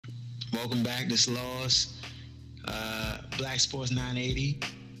Welcome back. This Laws, Black Sports 980.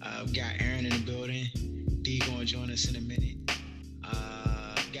 We got Aaron in the building. D going to join us in a minute.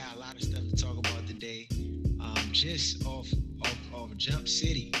 Got a lot of stuff to talk about today. Just off Jump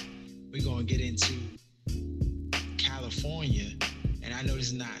City, we're going to get into California. And I know this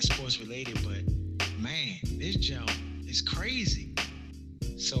is not sports related, but man, this jump is crazy.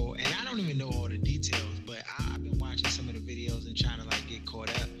 So, and I don't even know all the details, but I've been watching some of the videos and trying to get caught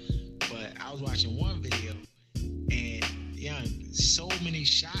up. But I was watching one video, and so many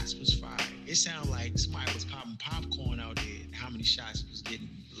shots was fired. It sounded like somebody was popping popcorn out there. How many shots was getting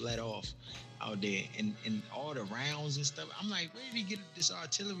let off out there, and all the rounds and stuff. I'm like, where did he get this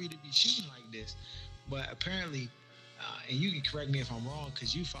artillery to be shooting like this? But apparently, and you can correct me if I'm wrong,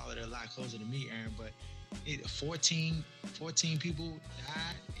 because you followed it a lot closer to me, Aaron. But 14 people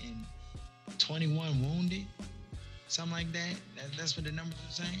died and 21 wounded, something like that. That's what the numbers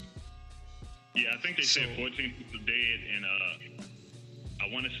are saying. Yeah, I think they said 14 people dead and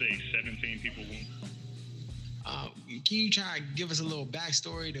I want to say 17 people wounded. Can you try to give us a little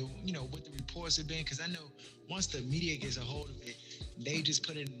backstory to what the reports have been? Because I know once the media gets a hold of it, they just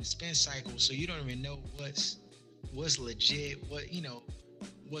put it in the spin cycle, so you don't even know what's legit,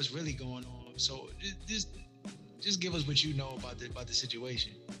 what's really going on. So just give us what you know about the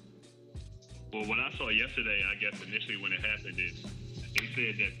situation. Well, what I saw yesterday, I guess initially when it happened, is they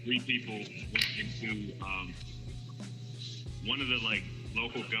said that 3 people went into one of the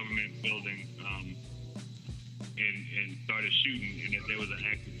local government buildings and started shooting, and that there was an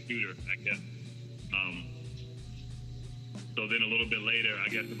active shooter, I guess. So then a little bit later, I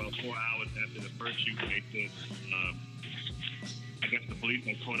guess about 4 hours after the first shooting, they said, I guess the police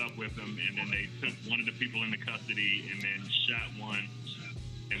had caught up with them, and then they took one of the people into custody and then shot one,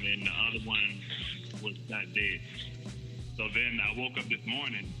 and then the other one was shot dead. So then I woke up this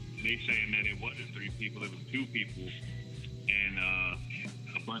morning, they saying that it wasn't 3 people, it was 2 people, and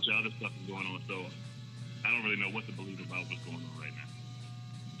a bunch of other stuff is going on. So I don't really know what to believe about what's going on right now.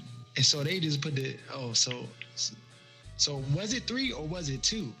 And so they just put so was it 3 or was it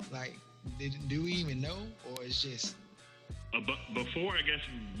 2? Do we even know, or it's just? But before, I guess,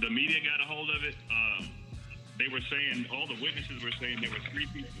 the media got a hold of it, they were saying, all the witnesses were saying there were 3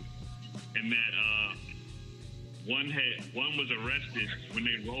 people, and that one was arrested when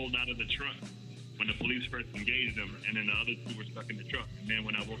they rolled out of the truck when the police first engaged them, and then the other 2 were stuck in the truck. And then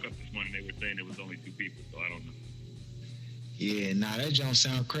when I woke up this morning, they were saying there was only 2 people, so I don't know. Yeah, that don't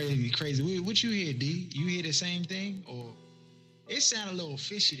sound crazy. What you hear, D? You hear the same thing, or it sounded a little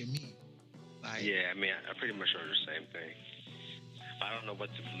fishy to me? Yeah, I mean, I pretty much heard the same thing. I don't know what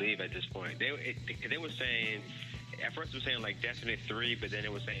to believe at this point. They were saying, at first it was saying definite 3, but then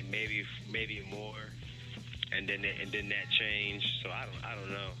it was saying maybe more, and then that changed. So I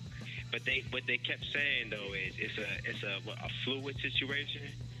don't know. But what they kept saying though is it's a fluid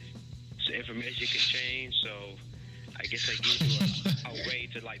situation. So information can change. So I guess they give you a way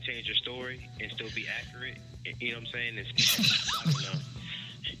to change your story and still be accurate. You know what I'm saying? I don't know,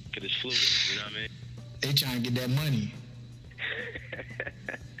 because it's fluid. You know what I mean? They trying to get that money.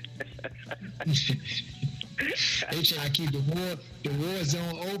 They try to keep the war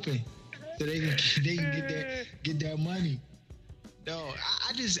zone open so they can get that money. No,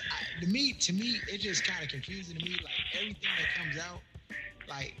 to me, it just kind of confusing to me. Everything that comes out,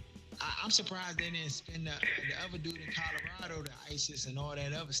 I'm surprised they didn't spend the other dude in Colorado, the ISIS and all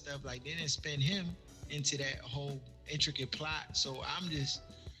that other stuff. They didn't spend him into that whole intricate plot. So I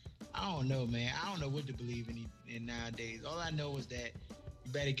don't know, man. I don't know what to believe in nowadays. All I know is that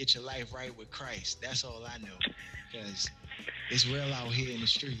you better get your life right with Christ. That's all I know, because it's real out here in the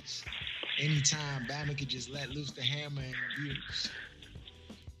streets. Anytime Bama could just let loose the hammer and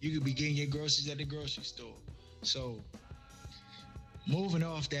you could be getting your groceries at the grocery store. So moving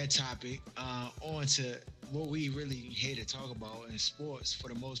off that topic, on to what we really here to talk about in sports for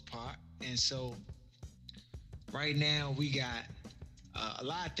the most part. And so right now we got a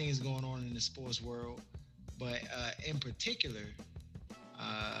lot of things going on in the sports world, but in particular,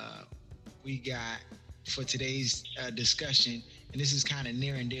 we got for today's discussion, and this is kind of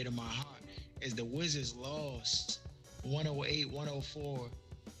near and dear to my heart, is the Wizards lost 108-104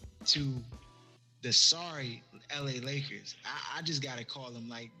 to the sorry LA Lakers. I just gotta call them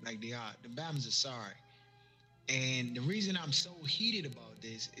like they are. The Bama's are sorry. And the reason I'm so heated about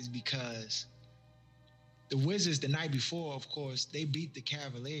this is because the Wizards the night before, of course, they beat the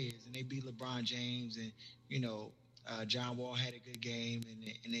Cavaliers and they beat LeBron James, and John Wall had a good game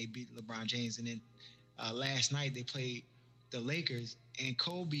and they beat LeBron James. And then last night they played the Lakers and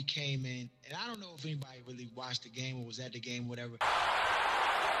Kobe came in, and I don't know if anybody really watched the game or was at the game, whatever.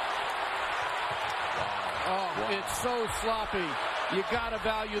 Oh, it's so sloppy. You got to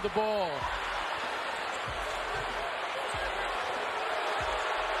value the ball.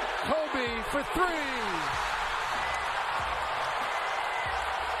 Kobe for three.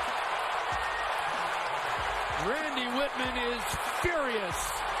 Randy Whitman is furious,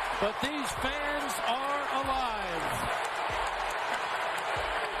 but these fans are alive.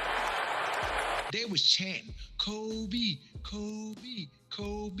 They was chanting, Kobe, Kobe,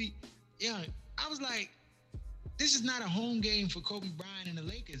 Kobe. Yeah, I was like, this is not a home game for Kobe Bryant and the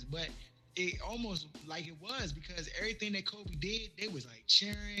Lakers, but it almost like it was, because everything that Kobe did, they was like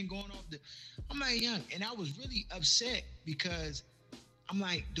cheering, going off the. I'm like, Young, and I was really upset because I'm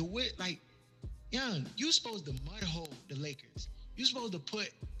like, Young, you supposed to mud hole the Lakers. You supposed to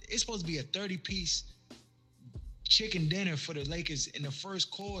it's supposed to be a 30-piece chicken dinner for the Lakers in the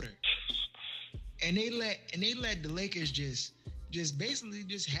first quarter. And they let the Lakers just basically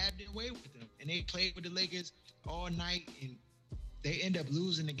just have their way with them. And they played with the Lakers all night, and they end up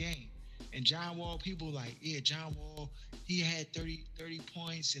losing the game. And John Wall, people like, yeah, John Wall, he had 30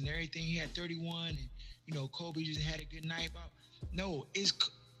 points and everything. He had 31, and Kobe just had a good night. No,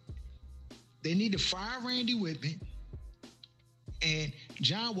 they need to fire Randy Whitman, and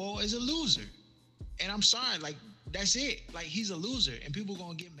John Wall is a loser. And I'm sorry, like, that's it. Like, he's a loser, and people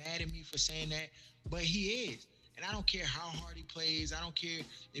gonna get mad at me for saying that, but he is. And I don't care how hard he plays. I don't care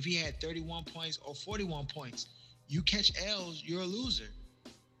if he had 31 points or 41 points. You catch L's, you're a loser.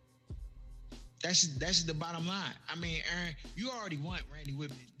 That's the bottom line. I mean, Aaron, you already want Randy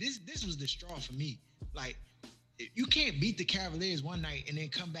Whitman. This was the straw for me. Like, you can't beat the Cavaliers one night and then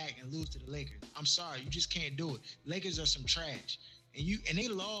come back and lose to the Lakers. I'm sorry, you just can't do it. Lakers are some trash, and they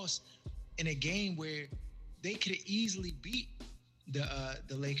lost in a game where they could have easily beat the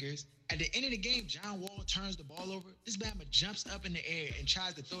Lakers. At the end of the game, John Wall turns the ball over. This Bama jumps up in the air and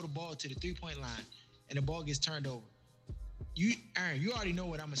tries to throw the ball to the three-point line, and the ball gets turned over. Aaron, you already know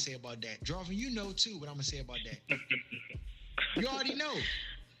what I'm gonna say about that. Drawfin, you know too what I'm gonna say about that. You already know.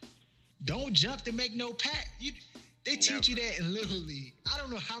 Don't jump to make no pass. They teach you that in Little League. I don't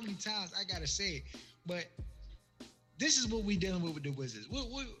know how many times I gotta say it, but this is what we dealing with the Wizards. What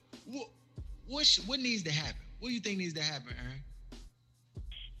needs to happen? What do you think needs to happen, Aaron?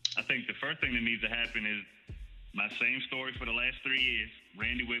 I think the first thing that needs to happen is my same story for the last 3 years.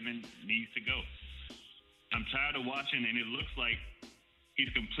 Randy Whitman needs to go. I'm tired of watching, and it looks like he's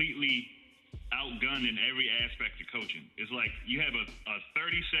completely outgunned in every aspect of coaching. It's like you have a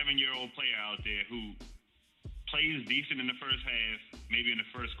 37-year-old player out there who plays decent in the first half, maybe in the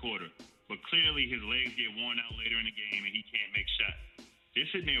first quarter, but clearly his legs get worn out later in the game and he can't make shots. They're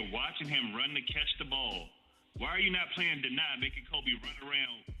sitting there watching him run to catch the ball. Why are you not playing deny, making Kobe run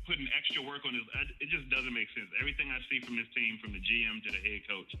around, putting extra work on his... It just doesn't make sense. Everything I see from this team, from the GM to the head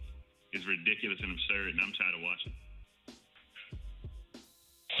coach, is ridiculous and absurd, and I'm tired of watching.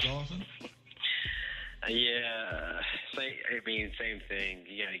 Dawson? Yeah, same thing.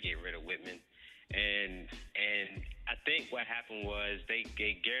 You got to get rid of Whitman. And I think what happened was they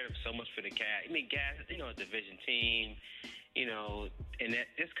geared up so much for the Cavs. I mean, Cavs, a division team, and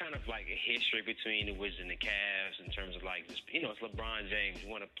that it's kind of like a history between the Wizards and the Cavs in terms of like, it's LeBron James. You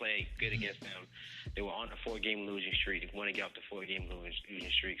want to play good against them. They were on a 4-game losing streak. They want to get off the 4-game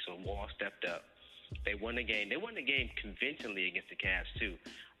losing streak. So Wall stepped up. They won the game. They won the game convincingly against the Cavs too.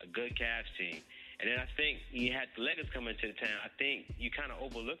 A good Cavs team. And then I think you had the Lakers come into the town. I think you kind of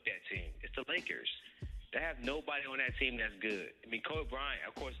overlooked that team. It's the Lakers. They have nobody on that team that's good. I mean, Kobe Bryant,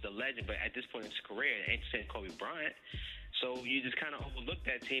 of course, is a legend, but at this point in his career, it ain't saying Kobe Bryant. So you just kind of overlooked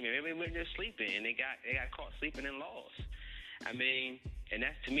that team, and maybe when they're sleeping, and they got caught sleeping and lost. I mean, and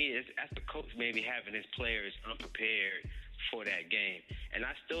that's, to me, that's the coach maybe having his players unprepared for that game. And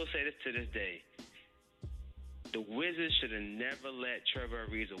I still say this to this day. The Wizards should have never let Trevor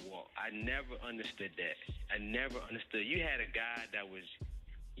Ariza walk. I never understood that. I never understood. You had a guy that was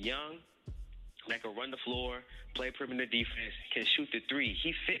young, that could run the floor, play perimeter defense, can shoot the three.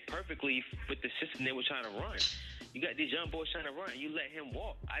 He fit perfectly with the system they were trying to run. You got these young boys trying to run. You let him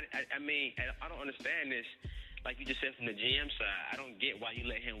walk. I mean, I don't understand this. Like you just said from the GM side, I don't get why you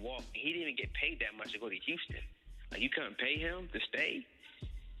let him walk. He didn't even get paid that much to go to Houston. Like, you couldn't pay him to stay?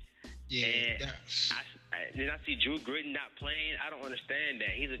 Yeah. And then I see Drew Gooden not playing. I don't understand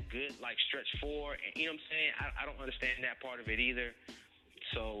that. He's a good, stretch four. And, you know what I'm saying? I don't understand that part of it either.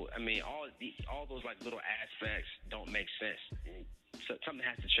 So, I mean, all those, little aspects don't make sense. So something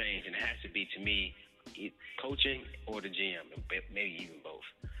has to change, and it has to be, to me, coaching or the GM, maybe even both.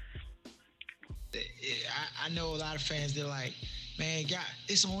 I know a lot of fans, they're like, man, God,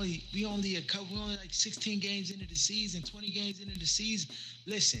 we only like 16 games into the season, 20 games into the season.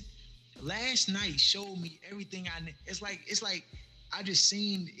 Listen, last night showed me everything I need. It's like I just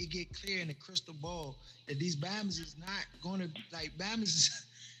seen it get clear in the crystal ball that these Bama's is not gonna like Bama's.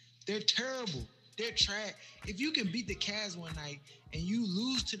 They're terrible. They're trash. If you can beat the Cavs one night and you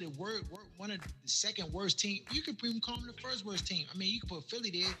lose to the one of the second worst team, you could even call them the first worst team. I mean, you could put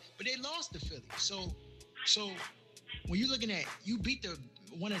Philly there, but they lost to Philly. So when you're looking at you beat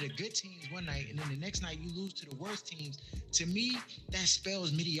one of the good teams one night and then the next night you lose to the worst teams, to me that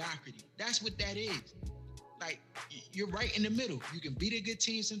spells mediocrity. That's what that is. Like you're right in the middle. You can beat a good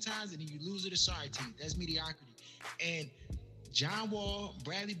team sometimes and then you lose to the sorry team. That's mediocrity. And John Wall,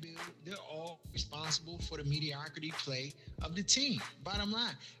 Bradley Beal, they're all responsible for the mediocrity play of the team. Bottom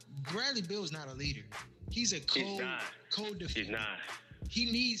line, Bradley Beal is not a leader. He's a cold defender. He's not.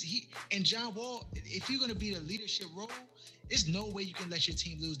 And John Wall, if you're going to be the leadership role, there's no way you can let your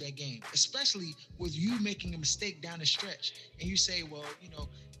team lose that game, especially with you making a mistake down the stretch. And you say, well,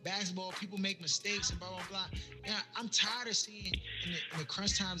 basketball, people make mistakes and blah, blah, blah. Now, I'm tired of seeing in the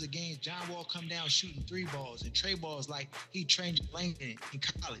crunch times of games, John Wall come down shooting 3 balls and Trey balls like he trained in Langdon in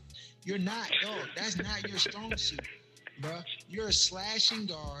college. You're not, dog. That's not your strong suit, bro. You're a slashing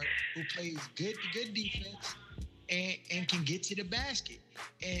guard who plays good defense and can get to the basket.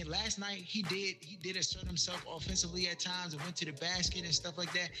 And last night he did assert himself offensively at times and went to the basket and stuff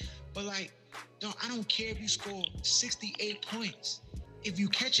like that. But like, dog, I don't care if you score 68 points. If you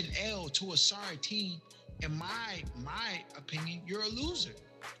catch an L to a sorry team, in my opinion, you're a loser.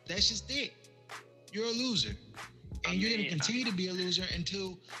 That's just it. You're a loser. And you're going to continue to be a loser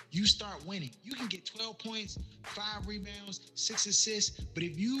until you start winning. You can get 12 points, 5 rebounds, 6 assists, but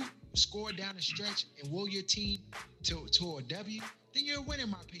if you score down the stretch and will your team to a W, then you're a winner,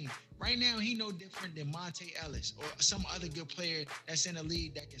 in my opinion. Right now, he no different than Monte Ellis or some other good player that's in the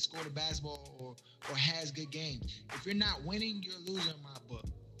league that can score the basketball or has good games. If you're not winning, you're a loser in my book.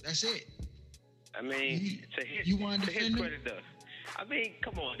 That's it. I mean, you want to defend him? Credit though. I mean,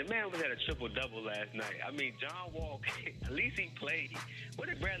 come on. The man was at a triple-double last night. I mean, John Wall, at least he played. What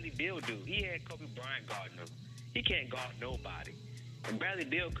did Bradley Beal do? He had Kobe Bryant guarding him. He can't guard nobody. And Bradley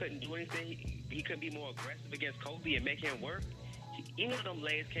Beal couldn't do anything. He couldn't be more aggressive against Kobe and make him work. You know them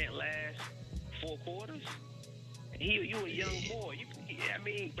legs can't last 4 quarters. You a young boy. I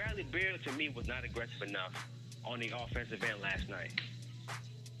mean, Bradley Beal to me was not aggressive enough on the offensive end last night.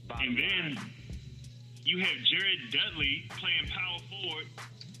 And then you have Jared Dudley playing power forward,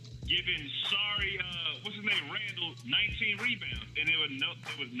 giving what's his name, Randall, 19 rebounds, and there was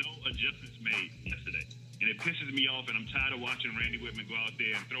no adjustments made yesterday. And it pisses me off, and I'm tired of watching Randy Whitman go out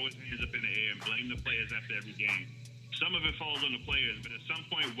there and throw his hands up in the air and blame the players after every game. Some of it falls on the players, but at some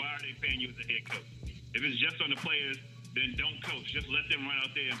point, why are they paying you as a head coach? If it's just on the players, then don't coach. Just let them run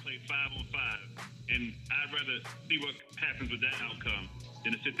out there and play 5-on-5. And I'd rather see what happens with that outcome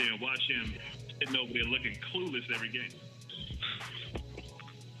than to sit there and watch him sitting over there looking clueless every game.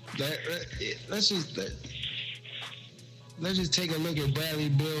 Let's just take a look at Bradley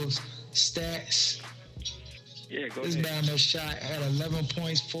Beal's stats. Yeah, go this ahead. man had 11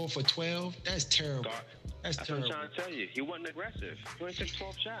 points, 4 for 12. That's terrible. That's terrible. What I'm trying to tell you. He wasn't aggressive. He only took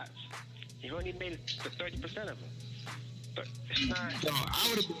 12 shots. He only made 30% of them. But it's not. I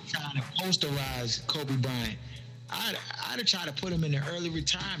would have been trying to posterize Kobe Bryant. I'd have tried to put him in the early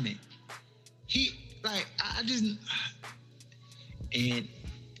retirement. And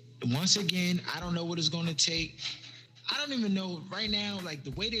once again, I don't know what it's going to take. I don't even know right now, like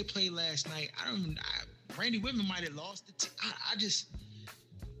the way they played last night, Randy Whitman might have lost it.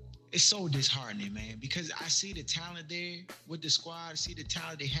 It's so disheartening, man, because I see the talent there with the squad. I see the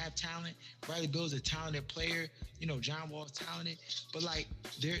talent. They have talent. Bradley Beal's a talented player. John Wall's talented. But, like,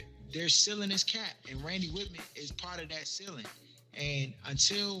 they're sealing his cap, and Randy Whitman is part of that ceiling. And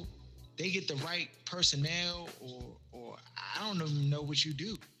until they get the right personnel or I don't even know what you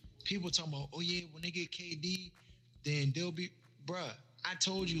do. People talking about, oh, yeah, when they get KD, then they'll be – bruh, I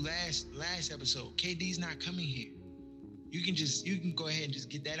told you last episode, KD's not coming here. You can go ahead and just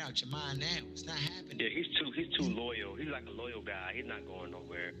get that out your mind now. It's not happening. Yeah, he's too loyal. He's like a loyal guy. He's not going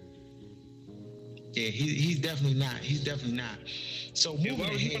nowhere. Yeah, he's definitely not. He's definitely not. So moving why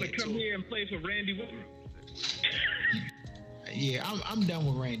would ahead, you want to come here and play for Randy Whitman? Yeah, I'm done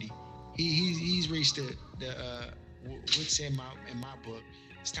with Randy. He's reached the what's in my book.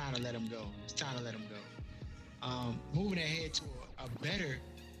 It's time to let him go. Moving ahead to a better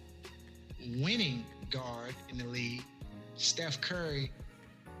winning guard in the league, Steph Curry.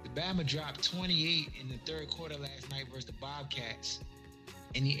 The Bama dropped 28 in the third quarter last night versus the Bobcats,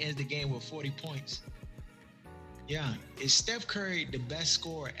 and he ends the game with 40 points. Yeah, is Steph Curry the best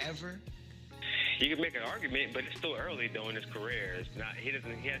scorer ever? You can make an argument, but it's still early though in his career. It's not. He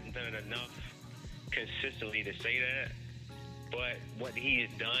hasn't done it enough consistently to say that. But what he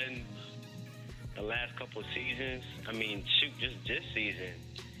has done the last couple of seasons, I mean, shoot, just this season,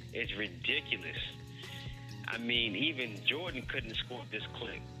 it's ridiculous. I mean, even Jordan couldn't score this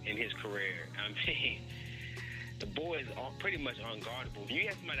clip in his career. I mean, the boy is pretty much unguardable. If you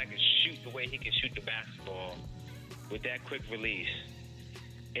have somebody that can shoot the way he can shoot the basketball with that quick release,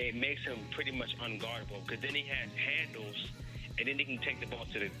 it makes him pretty much unguardable because then he has handles, and then he can take the ball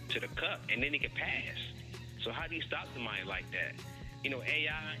to the cup, and then he can pass. So how do you stop somebody like that? You know,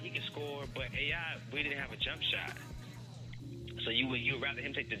 AI, he can score, but AI, we didn't have a jump shot. So you would rather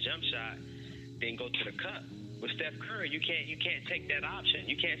him take the jump shot than go to the cup. With Steph Curry, you can't take that option.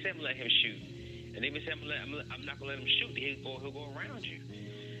 You can't say I'm gonna let him shoot, and even say I'm not gonna let him shoot. He'll go around you.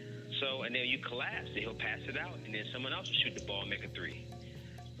 So and then you collapse, and he'll pass it out, and then someone else will shoot the ball and make a three.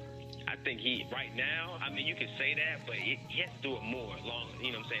 I think he right now. I mean, you can say that, but he has to do it more long.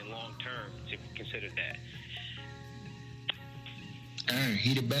 You know what I'm saying? Long term to consider that.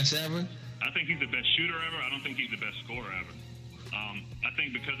 He the best ever? I think he's the best shooter ever. I don't think he's the best scorer ever. I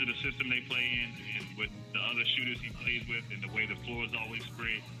think because of the system they play in and with the other shooters he plays with and the way the floor is always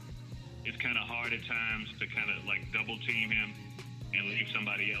spread, it's kind of hard at times to kind of like double team him and leave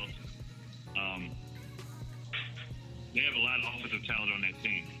somebody else. They have a lot of offensive talent on that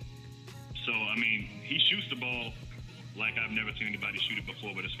team. So, I mean, he shoots the ball like I've never seen anybody shoot it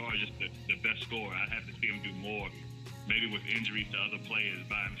before. But as far as just the best scorer, I'd have to see him do more, maybe with injuries to other players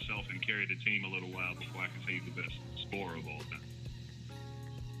by himself and carry the team a little while before I can say he's the best scorer of all time.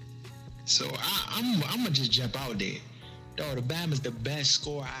 So I'm gonna just jump out there. Dog, the Bama's the best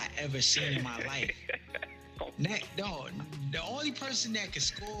scorer I ever seen in my life. Dog, the only person that can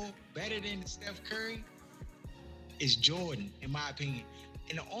score better than Steph Curry is Jordan, in my opinion.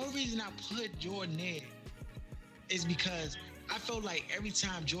 And the only reason I put Jordan there is because I felt like every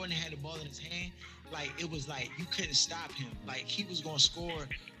time Jordan had the ball in his hand, like it was like you couldn't stop him. Like he was gonna score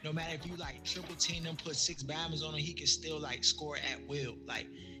no matter if you like triple team him, put 6 Bamas on him, he could still like score at will. Like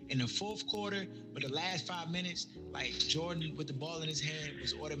in the fourth quarter, but the last 5 minutes, like Jordan with the ball in his hand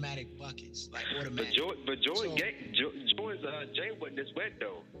was automatic buckets, like automatic. But Jordan's Jay wasn't this wet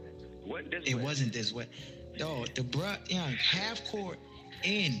though. It wasn't this wet. Dog, the half court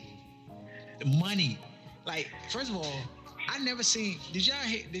in the money. Like first of all, I never seen. Did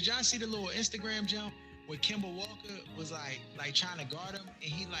y'all see the little Instagram jump where Kemba Walker was like trying to guard him,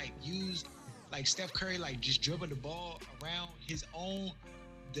 and he like used like Steph Curry like just dribbled the ball around his own,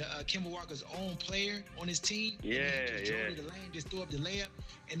 Kemba Walker's own player on his team. Yeah. To the lane, just threw up the layup,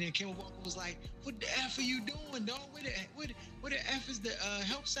 and then Kemba Walker was like, "What the F are you doing, dog? Where the F is the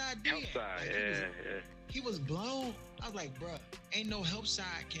help side doing?" Help side, like, he was blown. I was like, bruh, ain't no help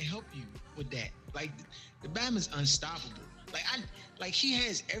side can help you with that. Like the Bama's unstoppable. Like he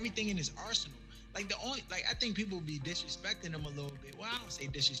has everything in his arsenal. Like I think people be disrespecting him a little bit. Well, I don't say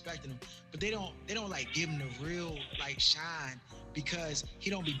disrespecting him, but they don't like give him the real like shine because he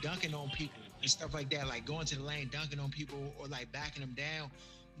don't be dunking on people and stuff like that, like going to the lane dunking on people or like backing them down.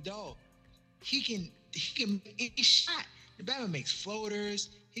 Dog, he can any shot. The Bama makes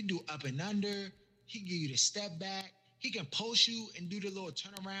floaters. He do up and under. He give you the step back. He can post you and do the little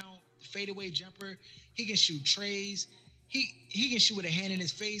turnaround, the fadeaway jumper. He can shoot trays. He can shoot with a hand in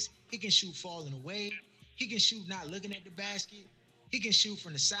his face. He can shoot falling away. He can shoot not looking at the basket. He can shoot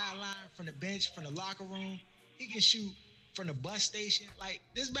from the sideline, from the bench, from the locker room. He can shoot from the bus station. Like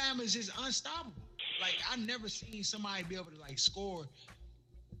this Bama is just unstoppable. Like I've never seen somebody be able to like score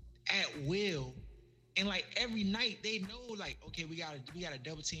at will. And like every night they know like, okay, we gotta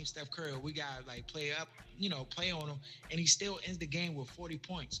double team Steph Curry. We gotta like play on him, and he still ends the game with 40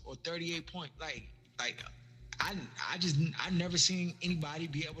 points or 38 points. Like I never seen anybody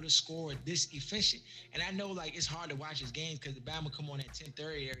be able to score this efficient. And I know like it's hard to watch his games because the Bama come on at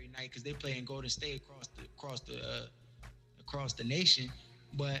 10:30 every night because they play in Golden State across the nation.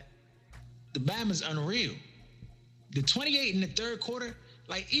 But the Bama's unreal. The 28 in the third quarter.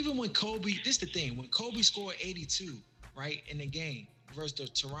 Like, even when Kobe, this is the thing, when Kobe scored 82, right, in the game versus the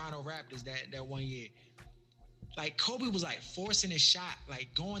Toronto Raptors that one year, like, Kobe was, like, forcing his shot,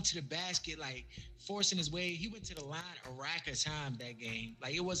 like, going to the basket, like, forcing his way. He went to the line a rack of times that game.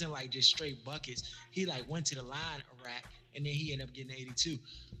 Like, it wasn't, like, just straight buckets. He, like, went to the line a rack, and then he ended up getting 82.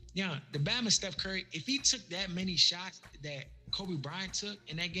 Yeah, the Bama Steph Curry, if he took that many shots that Kobe Bryant took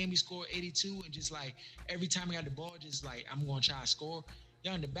in that game, he scored 82, and just, like, every time he got the ball, just, like, I'm going to try to score.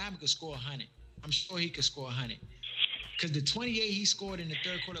 Young, the Bama could score 100. I'm sure he could score 100. Because the 28 he scored in the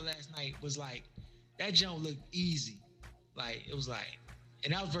third quarter last night was like, that jump looked easy. Like, it was like,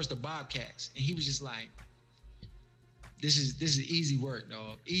 and that was versus the Bobcats, and he was just like, "This is easy work,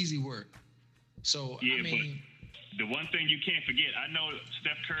 dog. Easy work." So Yeah, I mean, but the one thing you can't forget, I know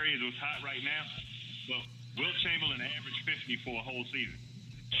Steph Curry is hot right now, but Wilt Chamberlain averaged 50 for a whole season.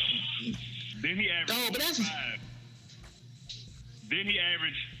 Then he averaged 45. Then he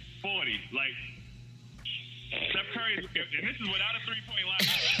averaged 40. Like, Steph Curry, and this is without a three-point line.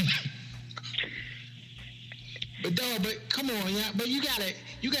 but come on, yeah. But you gotta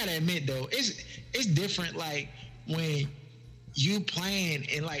admit though, it's different. Like when you playing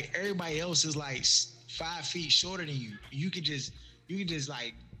and like everybody else is like 5 feet shorter than you. You can just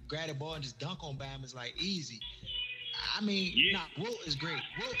like grab the ball and just dunk on Bam. It's like easy. I mean, Wilt is great.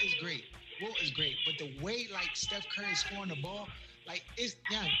 Wilt is great. But the way like Steph Curry is scoring the ball, like it's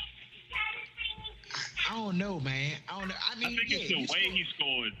I don't know, man. I don't know. I mean, I think it's the way he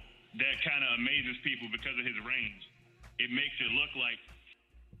scored that kind of amazes people because of his range. It makes it look like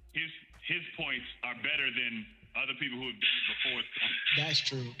his points are better than other people who have done it before. That's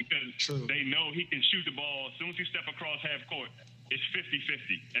true. Because they know he can shoot the ball. As soon as he step across half court, it's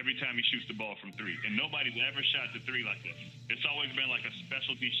 50-50 every time he shoots the ball from three. And nobody's ever shot the three like that. It's always been like a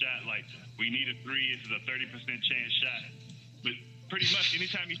specialty shot, like we need a three. This is a 30% chance shot. But pretty much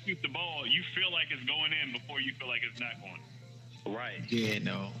anytime he shoots the ball, you feel like it's going in before you feel like it's not going. Right. Yeah,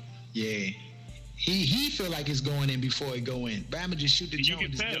 no. Yeah. He feel like it's going in before it go in. Bama just shoot the jump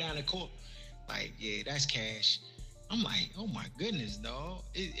and just get down the court. Like, yeah, that's cash. I'm like, oh my goodness, dog.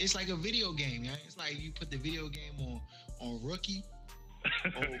 It's like a video game, yeah. It's like you put the video game on Rookie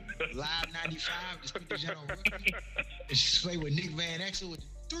or Live 95. Just put the jump on Rookie and just play with Nick Van Exel with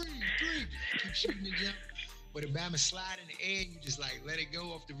the three. Keep shooting the jump. But if Bama slide in the air, you just like let it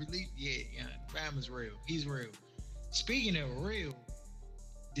go off the release. Yeah, Bama's real. He's real. Speaking of real,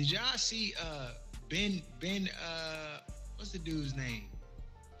 did y'all see Ben what's the dude's name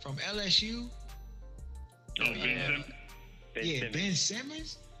from LSU? Ben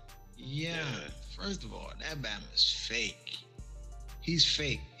Simmons. Yeah. First of all, that Bama's fake. He's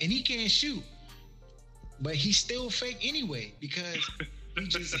fake, and he can't shoot, but he's still fake anyway because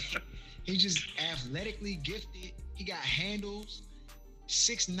he just athletically gifted. He got handles,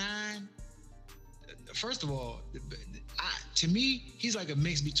 6'9". First of all, to me, he's like a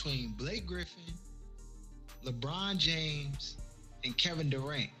mix between Blake Griffin, LeBron James, and Kevin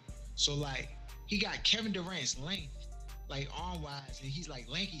Durant. So like, he got Kevin Durant's length, like arm-wise, and he's like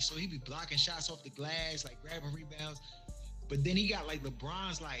lanky, so he be blocking shots off the glass, like grabbing rebounds. But then he got like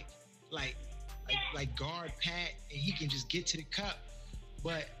LeBron's like guard pat, and he can just get to the cup.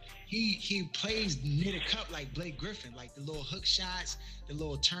 But he plays near the cup like Blake Griffin, like the little hook shots, the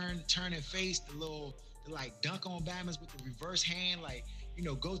little turn and face, the like dunk on Bama's with the reverse hand, like, you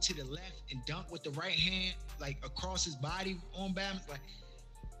know, go to the left and dunk with the right hand, like across his body on Bama's. Like,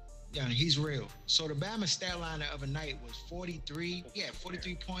 yeah, he's real. So the Bama stat line the other night was 43. He had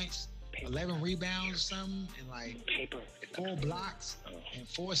 43 points, 11 rebounds or something, and like 4 blocks and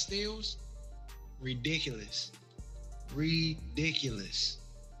 4 steals. Ridiculous.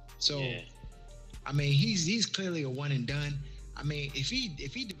 So, I mean, he's clearly a one and done. I mean, if he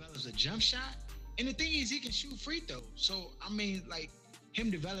develops a jump shot, and the thing is, he can shoot free throws. So, I mean, like, him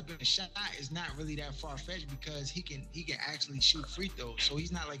developing a shot is not really that far-fetched because he can actually shoot free throws. So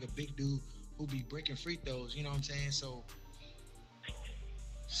he's not like a big dude who be breaking free throws. You know what I'm saying? So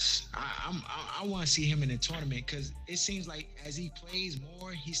I want to see him in the tournament because it seems like as he plays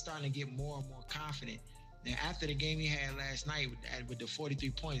more, he's starting to get more and more confident. Now after the game he had last night with the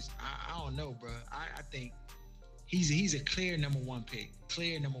 43 points, I don't know, bro. I think he's a clear number one pick. So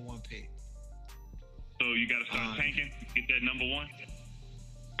you got to start tanking, get that number one.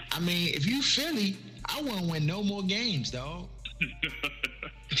 I mean, if you Philly, I wouldn't win no more games, dog.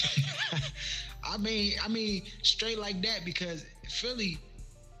 I mean, straight like that because Philly,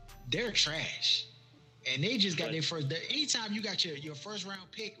 they're trash, and they just got their first. Anytime you got your first round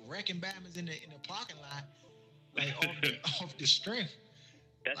pick, wrecking Bama's in the parking lot, like off the strength.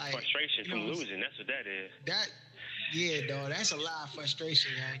 That's like, frustration from losing. That's what that is. Yeah, dog. That's a lot of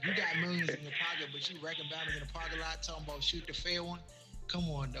frustration, man. You got millions in your pocket, but you wrecking Bama's in the parking lot, talking about shoot the fair one. Come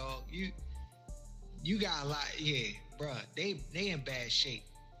on, dog. You got a lot. Yeah, bro. They in bad shape.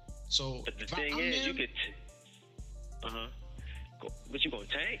 So, but the thing is, you could. But you gonna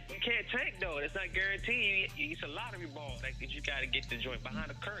tank? You can't tank though. That's not guaranteed. It's a lottery ball. Like you gotta get the joint behind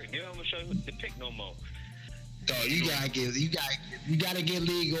the curtain. You don't show you the pick no more. Dog, you gotta get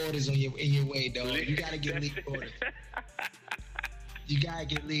league orders in your way, dog. You gotta get league orders. You gotta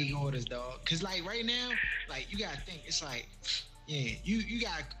get league orders, dog. Cause like right now, like you gotta think, it's like, Yeah, you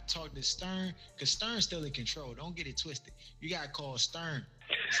gotta talk to Stern, because Stern's still in control. Don't get it twisted. You gotta call Stern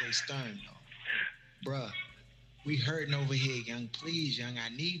and say, Stern, no, bruh, we hurting over here, young. Please, young,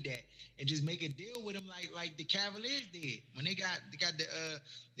 I need that, and just make a deal with him like the Cavaliers did when they got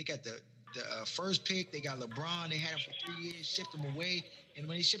the first pick. They got LeBron. They had him for 3 years, shipped him away, and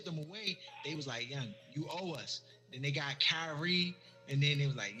when they shipped him away, they was like, young, you owe us. Then they got Kyrie, and then they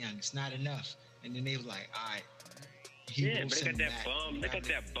was like, young, it's not enough, and then they was like, all right. Yeah, but they got that bum. They got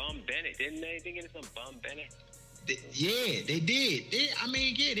that bum Bennett, didn't they? They get some bum Bennett. Yeah, they did.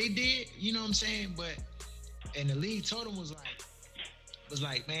 They did. You know what I'm saying? But and the league told them was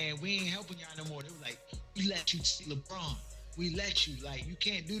like, man, we ain't helping y'all no more. They was like, we let you see LeBron. We let you. Like, you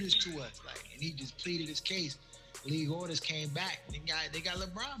can't do this to us. Like, and he just pleaded his case. League orders came back. They got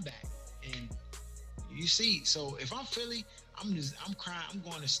LeBron back. And you see, so if I'm Philly, I'm crying. I'm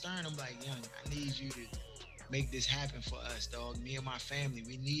going to Stern. I'm like, young, I need you to make this happen for us, dog. Me and my family,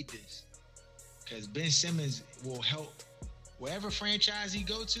 we need this. Because Ben Simmons will help wherever franchise he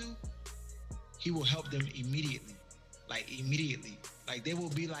go to, he will help them immediately. Like, they will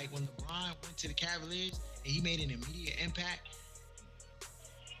be like when LeBron went to the Cavaliers and he made an immediate impact.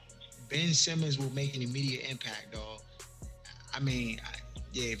 Ben Simmons will make an immediate impact, dog. I mean,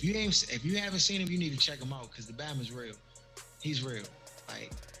 if you haven't seen him, you need to check him out, because the Bama's real. He's real.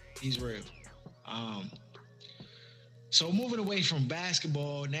 Like, he's real. So moving away from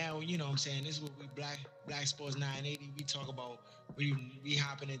basketball, now, you know what I'm saying, this is what we Black Sports 980, we talk about, we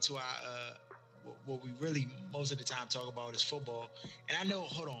hopping into our, what we really most of the time talk about is football. And I know,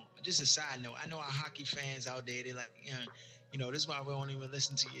 hold on, just a side note, I know our hockey fans out there, they like, you know, this is why we don't even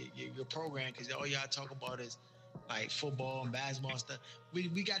listen to your program, because all y'all talk about is like football and basketball and stuff.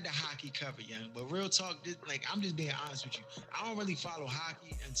 We got the hockey covered, young. But real talk, I'm just being honest with you. I don't really follow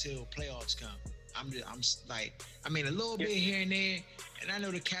hockey until playoffs come. I'm like, I mean, a little bit here and there, and I know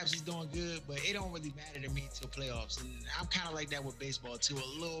the Caps is doing good, but it don't really matter to me until playoffs. And I'm kind of like that with baseball too,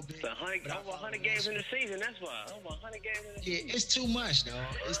 a little bit. Over 100 games in the season, that's why. Over 100 games in the season. Yeah, it's too much, though.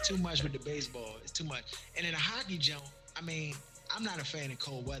 It's too much with the baseball. It's too much. And in a hockey jump, I mean, I'm not a fan of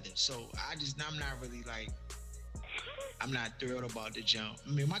cold weather, so I'm not really like, I'm not thrilled about the jump.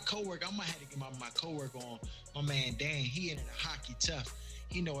 I mean, my coworker, I'm gonna have to get my coworker on. My man Dan, he into the hockey tough.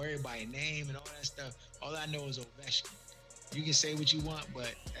 He know everybody's name and all that stuff. All I know is Ovechkin. You can say what you want, but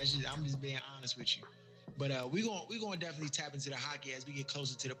I'm just being honest with you. But we're gonna definitely tap into the hockey as we get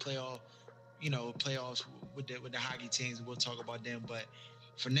closer to the playoffs with the hockey teams. We'll talk about them. But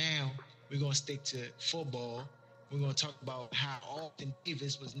for now, we're gonna stick to football. We're gonna talk about how Austin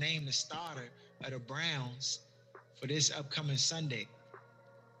Davis was named the starter of the Browns for this upcoming Sunday.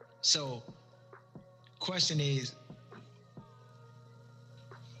 So, question is,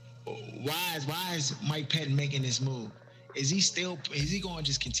 why is Mike Pettin making this move? Is he going to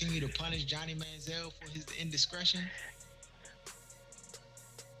just continue to punish Johnny Manziel for his indiscretion?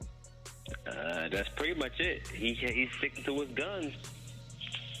 That's pretty much it. He's sticking to his guns.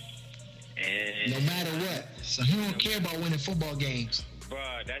 And no matter what. So he don't care about winning football games.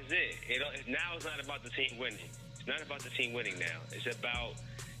 Bruh, that's it. Now it's not about the team winning. It's not about the team winning now. It's about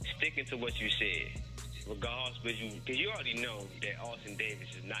sticking to what you said. Regardless, because you already know that Austin Davis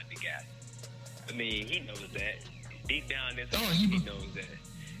is not the guy. I mean, he knows that. Deep down inside, he knows that.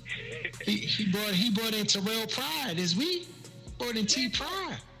 he brought in Terrell Pryor this week. Brought in T.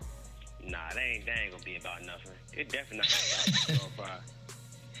 Pryor. Nah, that ain't gonna be about nothing. It definitely not about Terrell Pryor.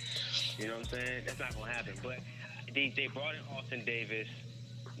 You know what I'm saying? That's not gonna happen. But they brought in Austin Davis.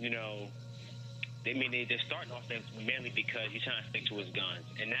 You know, they're starting offense mainly because he's trying to stick to his guns,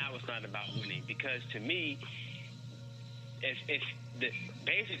 and now it's not about winning. Because to me,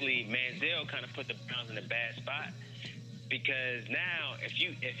 basically Manziel kind of put the Browns in a bad spot, because now if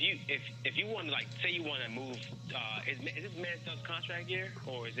you want to, like, say you want to move, is this Manziel's contract year,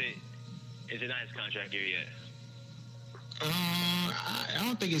 or is it not his contract year yet? I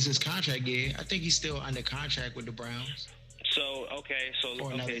don't think it's his contract year. I think he's still under contract with the Browns. So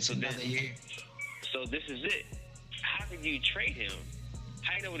another year. So this is it. How can you trade him?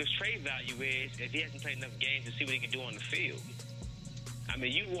 How do you know what his trade value is if he hasn't played enough games to see what he can do on the field? I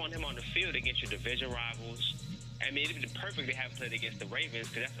mean, you want him on the field against your division rivals. I mean, it'd be perfect to have him played against the Ravens,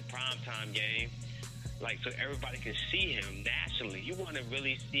 because that's a primetime game. Like, so everybody can see him nationally. You want to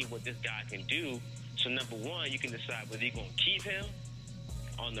really see what this guy can do. So number one, you can decide whether you're going to keep him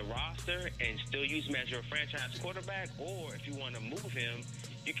on the roster and still use him as your franchise quarterback, or if you want to move him,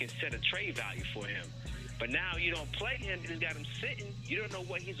 you can set a trade value for him. But now you don't play him, you just got him sitting. You don't know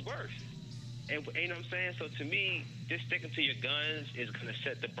what he's worth. And you know what I'm saying? So to me, just sticking to your guns is going to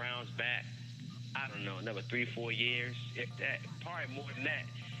set the Browns back I don't know, another 3-4 years, if that, probably more than that,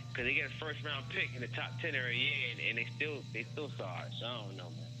 because they get a first round pick in the top 10 every year, and they still start. So I don't know,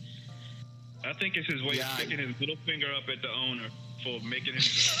 man. I think it's his way of sticking his little finger up at the owner for making him.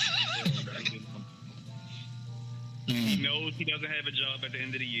 He knows he doesn't have a job at the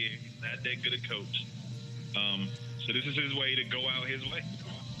end of the year. He's not that good a coach. So this is his way to go out his way.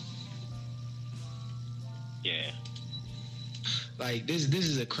 Yeah. Like this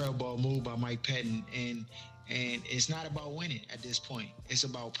is a curveball move by Mike Pettin, and it's not about winning at this point. It's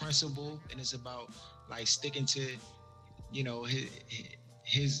about principle, and it's about like sticking to, you know,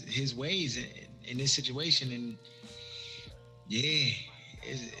 his ways in this situation. And yeah,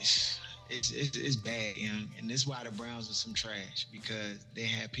 it's bad, you know? And this is why the Browns are some trash, because they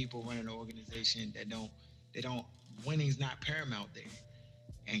have people running the organization that don't winning's not paramount there.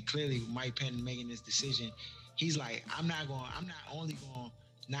 And clearly Mike Pettin making this decision, he's like, I'm not only going to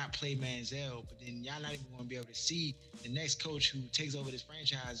not play Manziel, but then y'all not even going to be able to see the next coach who takes over this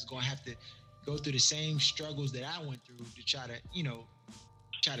franchise is going to have to go through the same struggles that I went through to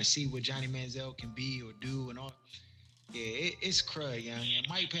try to see what Johnny Manziel can be or do and all. Yeah, it's crud, young. And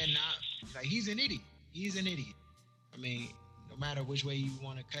Mike Pettin, like, he's an idiot. He's an idiot. I mean, no matter which way you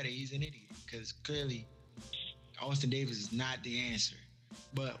want to cut it, he's an idiot, because clearly Austin Davis is not the answer.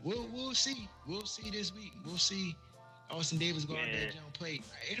 But we'll see. We'll see this week. We'll see Austin Davis go out there and play.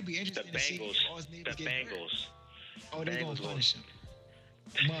 It'll be interesting to see if Austin Davis get hurt. Oh, they're going to punish him.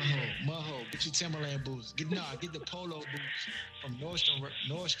 Mudho, get your Timberland boots. Get the polo boots from Nordstrom.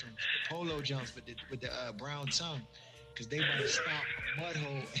 The polo jumps with the brown tongue, because they want to stomp a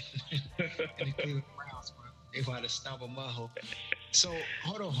Mudho and the Cleveland Browns, bro. They want to stomp a Mudho. So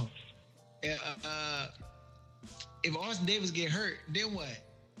hold on. If Austin Davis get hurt, then what?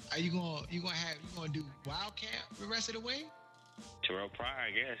 Are you gonna do Wildcat the rest of the way? Terrell Pryor, I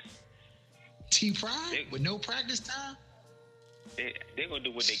guess. T. Pryor with no practice time? They're gonna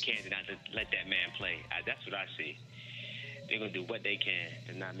do what they can to not to let that man play. That's what I see. They're gonna do what they can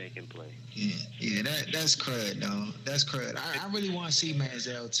to not make him play. Yeah, that's crud, though. That's crud. I really want to see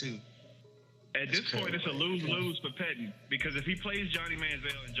Manziel too. At this point, it's a lose-lose for Pettin, because if he plays Johnny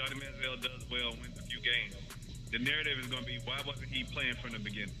Manziel and Johnny Manziel does well and wins a few games, the narrative is going to be, why wasn't he playing from the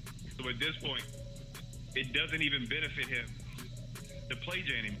beginning? So at this point, it doesn't even benefit him to play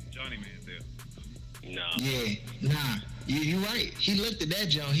Johnny Manziel. No. Yeah, nah. You're right. He looked at that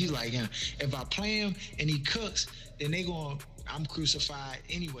John. He's like, if I play him and he cooks, then I'm crucified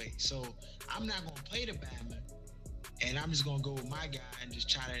anyway. So I'm not going to play the Bama, and I'm just going to go with my guy and just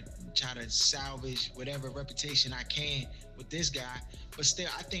try to salvage whatever reputation I can with this guy. But still,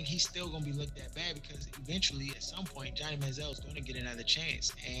 I think he's still going to be looked at bad, because eventually, at some point, Johnny Manziel is going to get another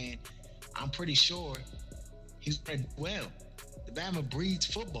chance. And I'm pretty sure he's going to do well. The Bama breeds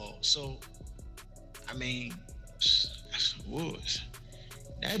football. So, I mean,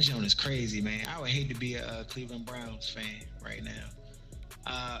 that joint is crazy, man. I would hate to be a Cleveland Browns fan right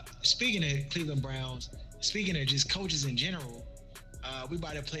now. Speaking of Cleveland Browns, speaking of just coaches in general, we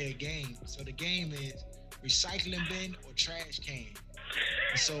about to play a game. So the game is recycling bin or trash can.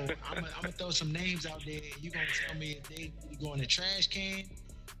 So I'm gonna throw some names out there, and you're gonna tell me if they need to go in the trash can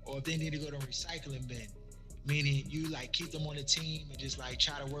or if they need to go to a recycling bin. Meaning you like keep them on the team and just like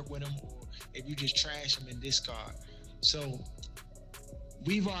try to work with them, or if you just trash them and discard. So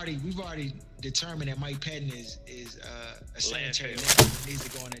we've already determined that Mike Pettin is a sanitary landfill, needs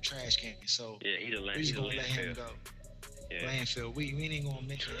to go in the trash can. So yeah, he's a landfill. We're just gonna let him go. Yeah. Landfill. We ain't gonna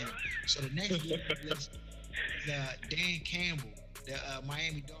mention him. So the next list is Dan Campbell, the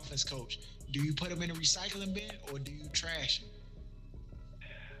Miami Dolphins coach. Do you put him in a recycling bin or do you trash him?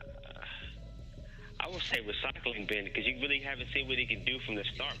 I would say recycling bin, because you really haven't seen what he can do from the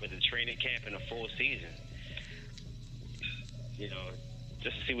start with the training camp and a full season. You know,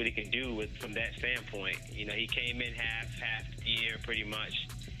 just to see what he can do from that standpoint. You know, he came in half year pretty much.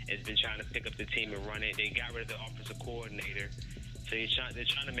 Has been trying to pick up the team and run it. They got rid of the offensive coordinator. So they're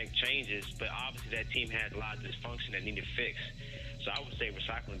trying to make changes, but obviously that team had a lot of dysfunction that needed fixed. So I would say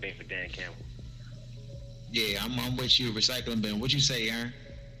recycling bin for Dan Campbell. Yeah, I'm with you, recycling bin. What'd you say, Aaron?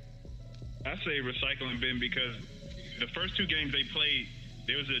 I say recycling bin because the first two games they played,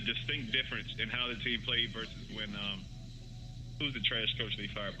 there was a distinct difference in how the team played versus when who's the trash coach they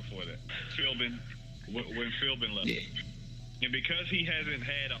fired before that? Philbin, when Philbin left. Yeah. And because he hasn't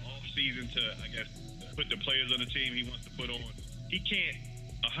had an off season to, I guess, put the players on the team he wants to put on, he can't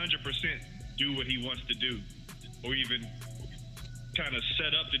 100% do what he wants to do, or even kind of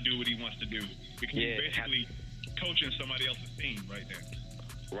set up to do what he wants to do, because he's basically coaching somebody else's team right there.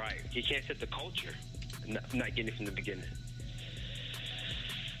 Right. He can't set the culture. Not getting it from the beginning.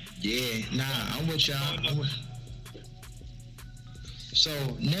 Yeah, I'm with y'all. So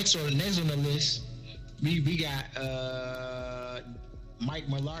next on the list, we got Mike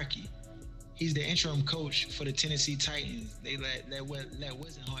Mularkey. He's the interim coach for the Tennessee Titans. They let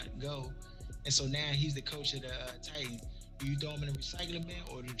Wisenhunt go, and so now he's the coach of the Titans. Do you throw him in the recycling bin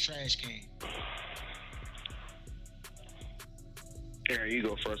or the trash can? Aaron, you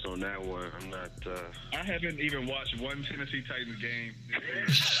go first on that one. I'm not. I haven't even watched one Tennessee Titans game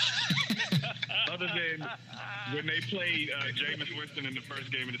other than when they played Jameis Winston in the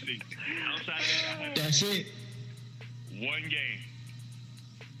first game of the season. Outside of that, That's it. one game.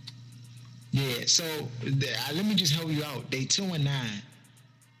 Yeah. So let me just help you out. They 2-9.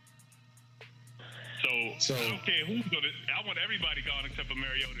 So I don't care who's gonna. I want everybody gone except for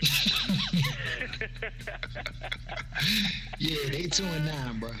Mariota. Yeah, they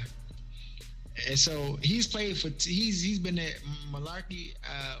 2-9, bro. And so he's played for. He's been at Mularkey,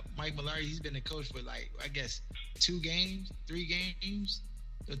 Mike Mularkey. He's been a coach for like I guess 3 games,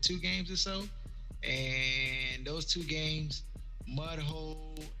 or 2 games or so. And those 2 games, mud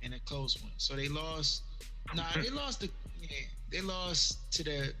hole and a close one. So they lost. They lost They lost to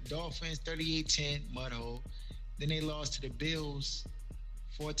the Dolphins 38-10, mud hole. Then they lost to the Bills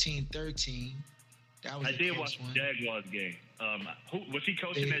 14-13. That was I did watch the Jaguars game. Who was he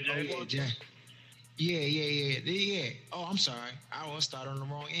coaching that Jaguars? Yeah. Oh, I'm sorry. I want to start on the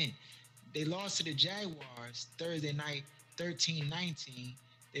wrong end. They lost to the Jaguars Thursday night 13-19.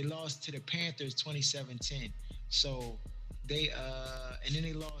 They lost to the Panthers 27-10. So they and then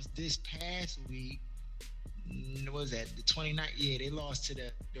they lost this past week. What was that? The 29th? Yeah, they lost to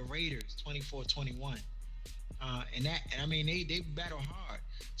the Raiders 24-21. And I mean they battle hard.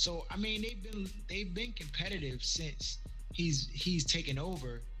 So I mean they've been competitive since he's taken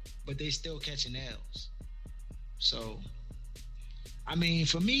over, but they still catching L's. So I mean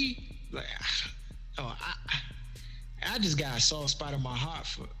for me, like I just got a soft spot in my heart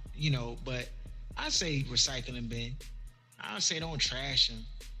for but I say recycling bin. I say don't trash him.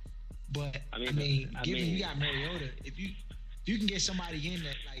 But given you got Mariota, if you can get somebody in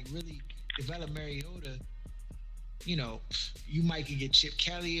that like really develop Mariota, you might can get Chip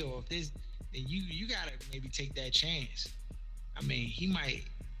Kelly, or if this, then you gotta maybe take that chance. I mean, he might,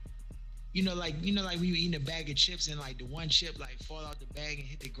 like when you eating a bag of chips and like the one chip like fall out the bag and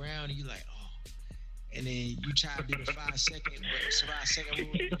hit the ground, and you like, oh, and then you try to do the 5 second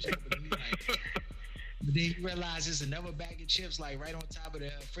rule, but then you realize there's another bag of chips like right on top of the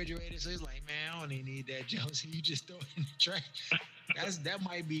refrigerator. So it's like, man, I don't even need that, Jones. You just throw it in the trash. That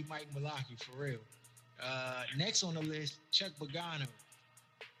might be Mike Mularkey for real. Next on the list, Chuck Pagano.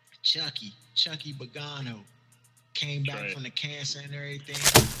 Chucky Pagano came back from the cancer and everything.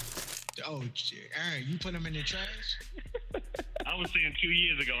 Oh, Aaron, you put him in the trash? I was saying 2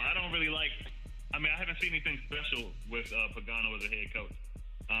 years ago. I don't really like. I mean, I haven't seen anything special with Pagano as a head coach.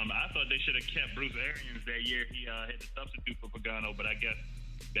 I thought they should have kept Bruce Arians that year. He had to substitute for Pagano, but I guess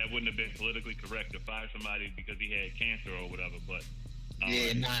that wouldn't have been politically correct to fire somebody because he had cancer or whatever. But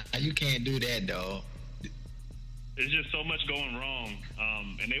you can't do that, dog. There's just so much going wrong,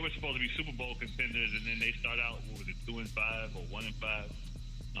 and they were supposed to be Super Bowl contenders, and then they start out 2-5 or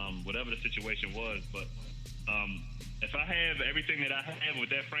 1-5, whatever the situation was. But if I have everything that I have with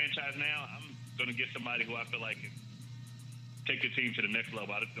that franchise now, I'm going to get somebody who I feel like can take the team to the next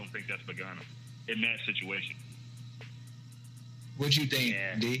level. I just don't think that's Pagano in that situation. What you think,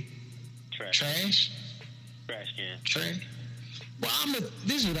 D? Trash can. Trash. Well,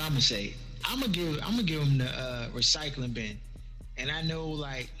 this is what I'm gonna say. I'm gonna give him the recycling bin, and I know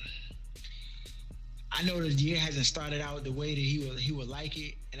the year hasn't started out the way that he would like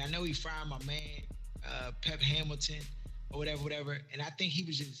it, and I know he fired my man Pep Hamilton or whatever, and I think he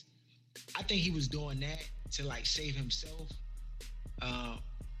was doing that to like save himself.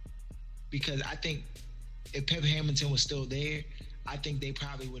 Because I think if Pep Hamilton was still there, I think they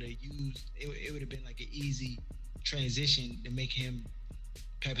probably would have used it would have been like an easy transition to make him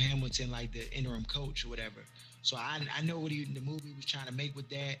Pep Hamilton like the interim coach or whatever. So I know what the movie was trying to make with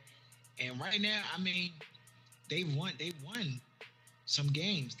that. And right now, I mean, they've won some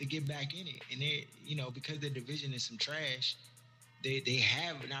games to get back in it. And they, because the division is some trash, they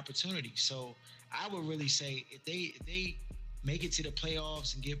have an opportunity. So I would really say if they make it to the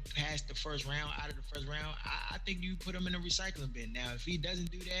playoffs and get past the first round, I think you put him in a recycling bin. Now, if he doesn't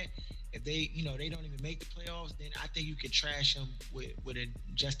do that, if they, they don't even make the playoffs, then I think you can trash him with a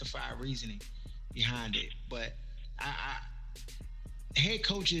justified reasoning behind it. But I head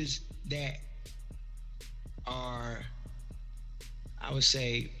coaches that are, I would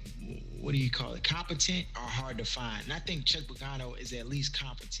say, what do you call it? Competent or hard to find. And I think Chuck Pagano is at least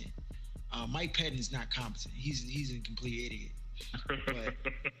competent. Mike Pettin is not competent. He's a complete idiot. But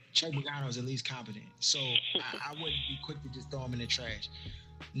Chuck Pagano is at least competent. So I wouldn't be quick to just throw him in the trash.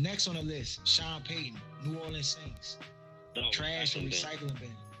 Next on the list, Sean Payton, New Orleans Saints. Trash or recycling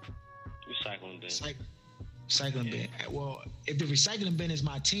bin? Recycling bin. Recycling bin. Well, if the recycling bin is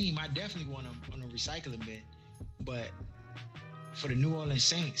my team, I definitely want him on a recycling bin. But for the New Orleans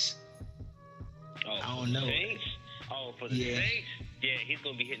Saints, I don't know. Saints? Oh, for the Saints? Yeah, he's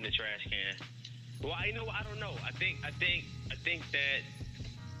gonna be hitting the trash can. Well, you know what? I don't know. I think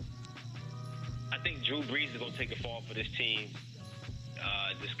Drew Brees is gonna take a fall for this team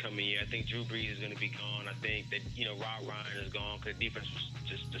this coming year. I think Drew Brees is gonna be gone. I think that Rob Ryan is gone because defense was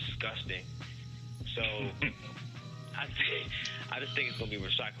just disgusting. So I just think it's gonna be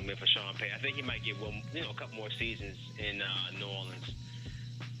recycling for Sean Payton. I think he might get a couple more seasons in New Orleans.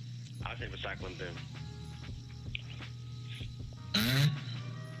 I think recycling bin.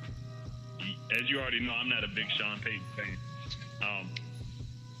 As you already know, I'm not a big Sean Payton fan.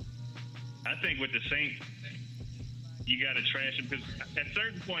 I think with the Saints, you got to trash him because at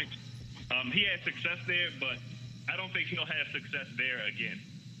certain points, he had success there, but I don't think he'll have success there again.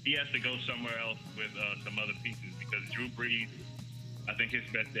 He has to go somewhere else with some other pieces because Drew Brees, I think his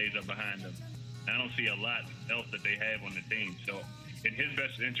best days are behind him. I don't see a lot else that they have on the team. So in his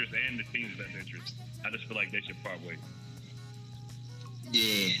best interest and the team's best interest, I just feel like they should part ways.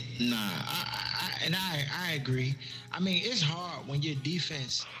 Yeah, I agree. I mean, it's hard when your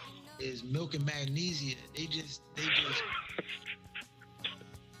defense is milking magnesia. They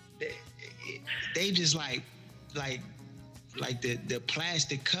just like the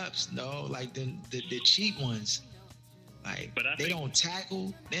plastic cups, no, like the cheap ones. Like they don't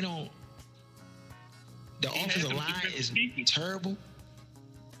tackle. They don't. The offensive line is terrible.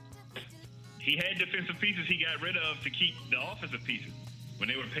 He had defensive pieces he got rid of to keep the offensive pieces. When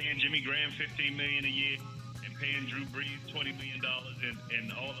they were paying Jimmy Graham $15 million a year and paying Drew Brees $20 million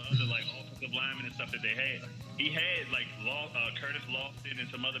and all the other like offensive linemen and stuff that they had, he had like Curtis Lofton and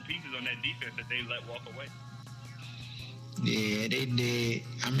some other pieces on that defense that they let walk away. Yeah, they did.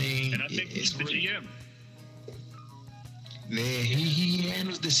 I mean, and I think he's the GM. Yeah, he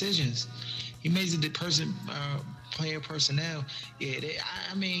handles decisions. He makes the player personnel. Yeah,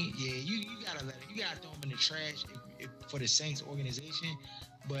 I mean, you gotta let it. You gotta throw him in the trash for the Saints organization.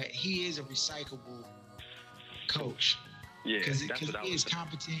 But he is a recyclable coach. Yeah, because he is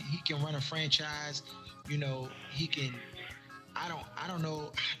competent. He can run a franchise. He can. I don't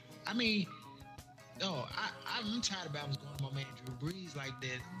know. I mean, no, I'm tired of Bama's going to my man Drew Brees like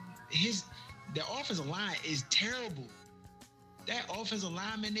that. The offensive line is terrible. That offensive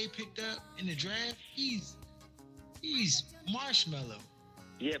lineman they picked up in the draft, he's marshmallow.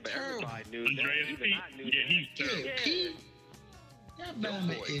 Yeah, but terrible. Everybody knew that. Even I knew that. He's terrible. Yeah, Pete. That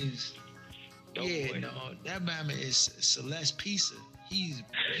Bama is. That Bama is Celeste Pisa. He's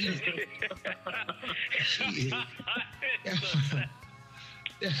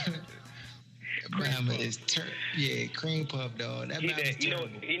Bama is cream puff dog. That Bama's terrible.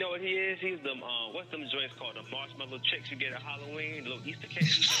 You know what he is? He's the what's them joints called? The marshmallow chicks you get at Halloween, little Easter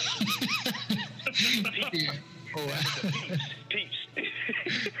candies. Yeah. Peach.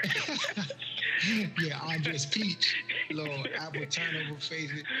 Yeah, Andres Peach. Little apple turnover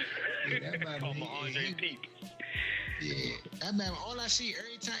face. Yeah, that Bama. Andre Peach. Yeah, that man. All I see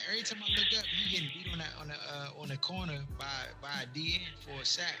every time I look up, he getting beat on the corner by a DN for a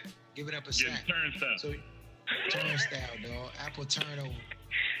sack. Give it up a sack. Turnstile. So turnstile, dog. Apple turnover.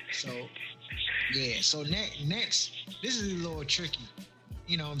 So yeah. So next, this is a little tricky.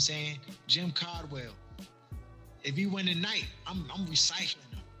 You know what I'm saying? Jim Caldwell. If he win tonight, I'm recycling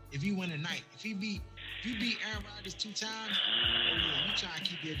him. If he win tonight, if you beat Aaron Rodgers 2 times, you trying to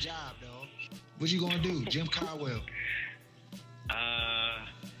keep your job, dog. What you gonna do, Jim Caldwell?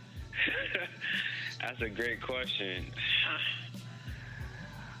 That's a great question.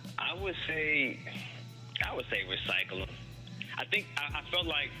 I would say recycle them. I felt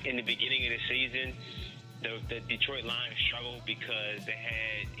like in the beginning of the season, the Detroit Lions struggled because they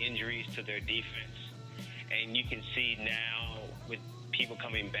had injuries to their defense, and you can see now with people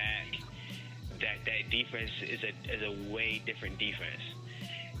coming back that defense is a way different defense.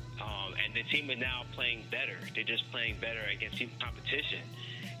 And the team is now playing better. They're just playing better against competition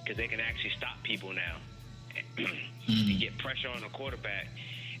because they can actually stop people now and get pressure on the quarterback.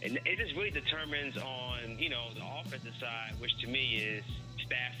 And it just really determines on, the offensive side, which to me is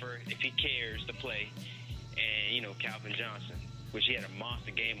Stafford, if he cares to play, and, Calvin Johnson, which he had a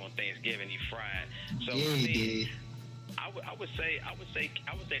monster game on Thanksgiving. He fried. So, yeah, he did. I would say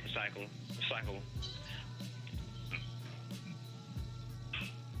recycle.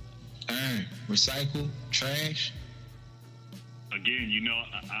 Recycle, trash. Again,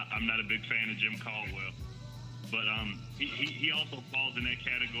 I'm not a big fan of Jim Caldwell, but he also falls in that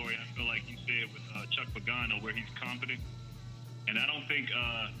category. I feel like you said with Chuck Pagano, where he's competent, and I don't think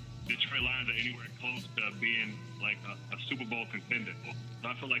Detroit Lions are anywhere close to being like a Super Bowl contender. So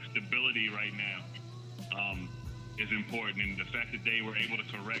I feel like stability right now is important, and the fact that they were able to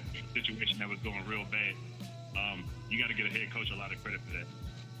correct a situation that was going real bad, you got to get a head coach a lot of credit for that.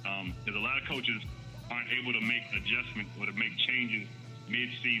 Because a lot of coaches aren't able to make adjustments or to make changes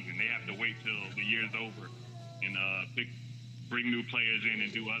mid-season. They have to wait till the year's over and bring new players in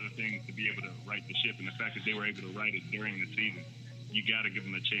and do other things to be able to right the ship. And the fact that they were able to right it during the season, you got to give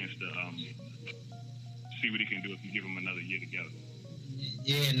them a chance to see what he can do if you give him another year together.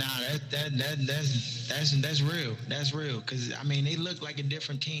 Yeah, that's real. That's real. Because, I mean, they look like a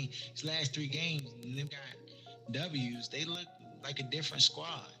different team. These last 3 games, and they've got W's. They look like a different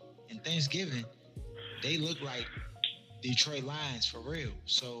squad. And Thanksgiving, they look like Detroit Lions for real.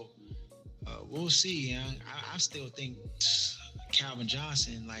 So we'll see. I still think Calvin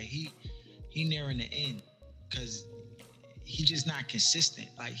Johnson, like he nearing the end because he's just not consistent.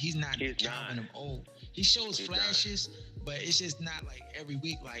 Like he's not Calvin of old. He shows flashes, but it's just not like every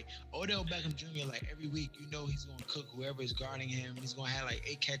week. Like Odell Beckham Jr., like every week, he's going to cook whoever is guarding him. He's going to have like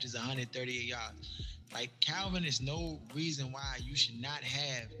 8 catches, 138 yards. Like Calvin is no reason why you should not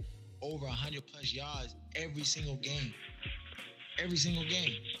have over 100 plus yards every single game. Every single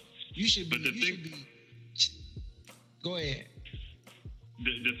game. You should be. Go ahead.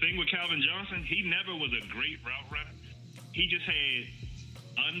 The thing with Calvin Johnson, he never was a great route runner. He just had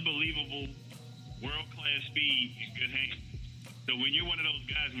unbelievable world-class speed and good hands. So when you're one of those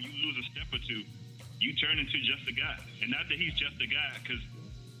guys, when you lose a step or two, you turn into just a guy. And not that he's just a guy, because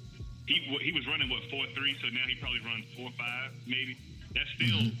he was running, 4.3, so now he probably runs 4.5, maybe. That's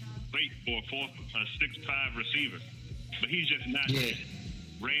still great for a 6'5" receiver. But he's just not that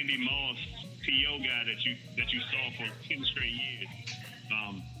Randy Moss P.O. guy that you saw for 10 straight years.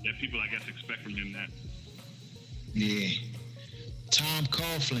 That people, I guess, expect from him now. Yeah. Tom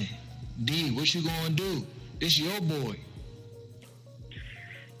Coughlin. D, what you gonna do? This your boy.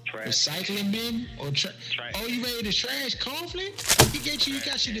 Trash. Recycling bin or trash? Oh, you ready to trash Coughlin? He got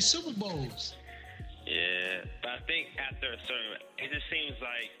you the Super Bowls. Yeah, but I think after a certain, it just seems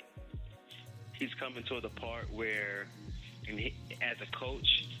like he's coming to the part where, as a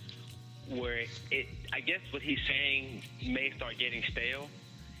coach, where I guess what he's saying may start getting stale.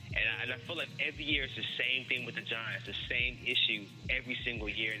 And I feel like every year it's the same thing with the Giants, the same issue every single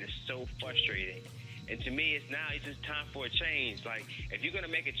year, and it's so frustrating. And to me, it's just time for a change. Like, if you're going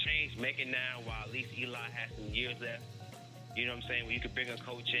to make a change, make it now while at least Eli has some years left. You know what I'm saying? Where you could bring a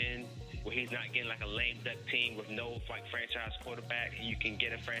coach in where he's not getting like a lame duck team with no franchise quarterback, and you can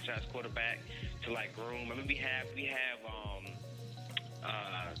get a franchise quarterback to groom. I mean, we have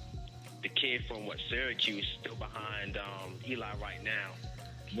the kid from Syracuse still behind Eli right now.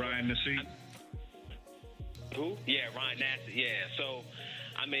 Ryan Nassib. Who? Yeah, Ryan Nassib. Yeah. So,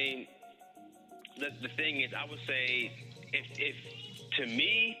 I mean, the thing is, I would say, if to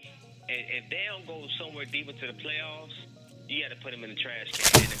me, if they don't go somewhere deep into the playoffs, you got to put him in the trash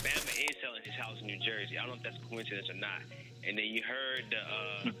can. And Bama is selling his house in New Jersey. I don't know if that's a coincidence or not. And then you heard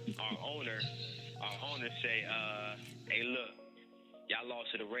our owner say, "Hey, look, y'all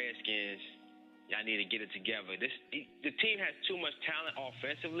lost to the Redskins. Y'all need to get it together. The team has too much talent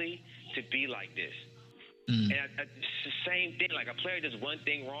offensively to be like this." And it's the same thing. Like, a player does one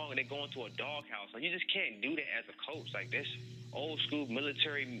thing wrong and they go into a doghouse. Like, you just can't do that as a coach. Like, this old school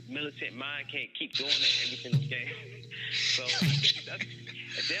militant mind can't keep doing that every single game. So I think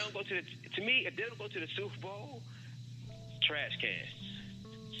if they don't go to the Super Bowl, trash can.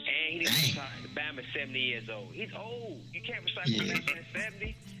 And he didn't retire. Bama's 70 years old. He's old. You can't recycle a man at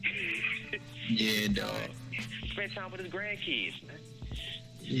 70. Yeah, dog. Spend time with his grandkids, man.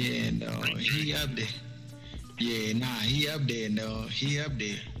 Yeah, dog. He up there. Yeah, nah, he up there, dog. He up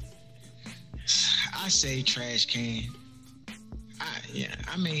there. I say trash can.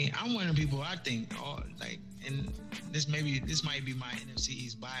 I mean, I'm one of the people I think, and this might be my NFC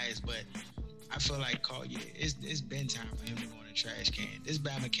East bias, but I feel like, it's been time for him to go in the trash can. This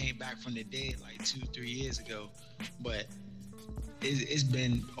Bama came back from the dead 2-3 years ago, but it's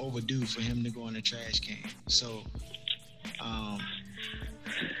been overdue for him to go in the trash can. So, I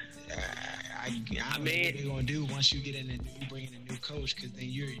mean, what they're gonna do once you get in and you bring in a new coach, because then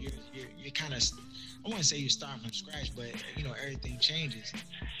you're kind of, I wouldn't say you're starting from scratch, but everything changes.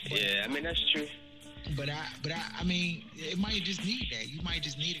 Yeah, I mean, that's true. I mean, it might just need that. You might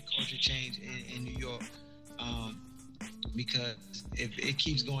just need a culture change in New York, because if it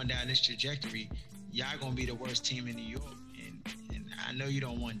keeps going down this trajectory, y'all gonna be the worst team in New York, and I know you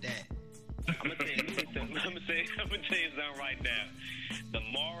don't want that. I'm gonna tell you something right now. The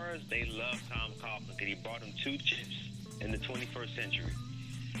Mars, they love Tom Coughlin because he brought them 2 chips in the 21st century.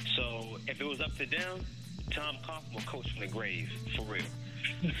 So if it was up to them, Tom Coughlin will coach from the grave, for real.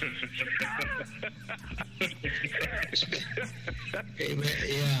 Hey man,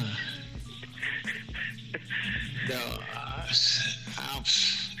 yeah. No,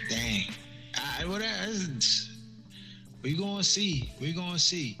 dang. We gonna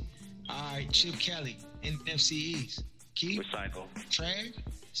see. All right, Chip Kelly, NFC East. Keep Recycle. Trash.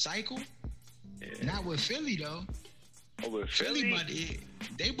 Cycle. Yeah. Not with Philly though. Oh, with Philly,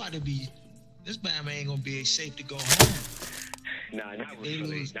 they about to be. This Bama ain't gonna be safe to go home. Nah, not with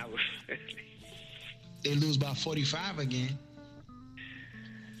Philly. Not with Philly. They lose by 45 again.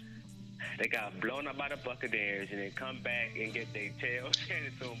 They got blown up by the Buccaneers and then come back and get their tails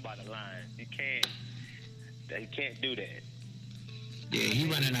handed to them by the Lions. You can't do that. Yeah, he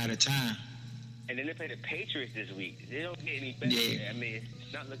running out of time. And then they play the Patriots this week. They don't get any better. Yeah. I mean,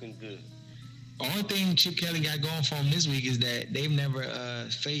 it's not looking good. The only thing Chip Kelly got going for him this week is that they've never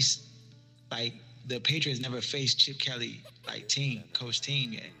faced, like, the Patriots never faced Chip Kelly, like, coach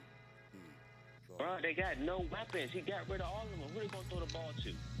team yet. Bro, they got no weapons. He got rid of all of them. Who they going to throw the ball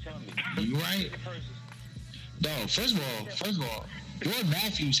to? Tell me. You right? No, first of all, Jordan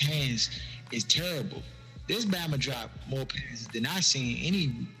Matthews' hands is terrible. This Bama dropped more passes than I've seen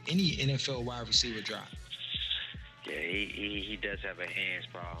any NFL wide receiver drop. Yeah, he does have a hands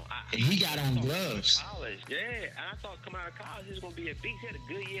problem. And he got on gloves. College, yeah. And I thought coming out of college he was going to be a beast. He had a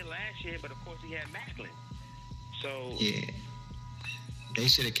good year last year, but of course he had Macklin. So yeah, they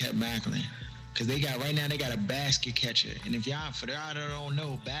should have kept Macklin. Because they got a basket catcher. And if y'all don't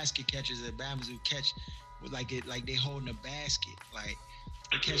know, basket catchers at Bama's who catch with like they holding a basket. Like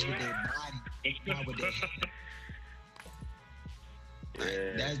they catch with their body, not with their hand.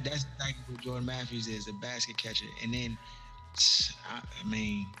 Like, that's like what Jordan Matthews is, a basket catcher. And then I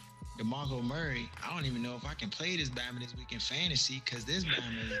mean, DeMarco Murray, I don't even know if I can play this Bama this week in fantasy because this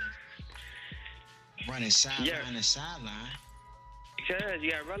Bama is running sideline to sideline. Because you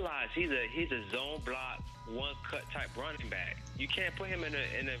gotta realize he's a zone block, one cut type running back. You can't put him in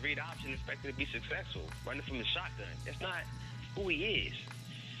a read option and expect him to be successful running from the shotgun. That's not who he is.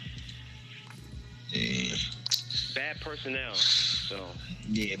 Yeah. Bad personnel. So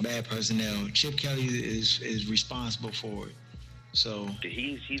yeah, bad personnel. Chip Kelly is responsible for it. So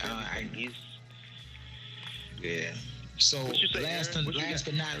he's yeah. So last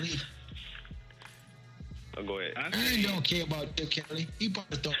but not least. Oh, go ahead. I don't care about Chip Kelly. He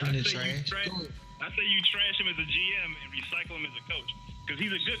probably throw him in the trash. I say you trash him as a GM and recycle him as a coach because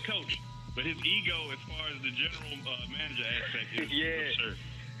he's a good coach, but his ego, as far as the general manager aspect, is absurd.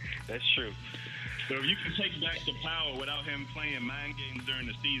 That's true. So if you can take back the power without him playing mind games during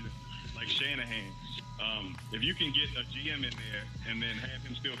the season, like Shanahan, if you can get a GM in there and then have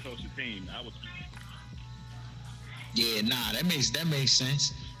him still coach the team, I would. Yeah, nah, that makes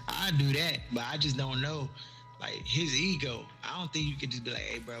sense. I do that, but I just don't know, like his ego. I don't think you could just be like,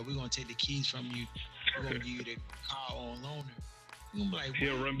 "Hey, bro, we're gonna take the keys from you. We're gonna give you the car on loaner." You're gonna be like,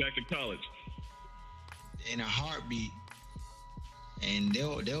 he'll run back to college in a heartbeat, and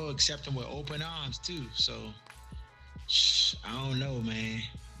they'll accept him with open arms too. So I don't know, man.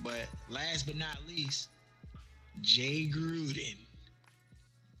 But last but not least, Jay Gruden.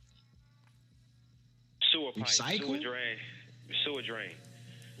 Sewer pipe, Recycle?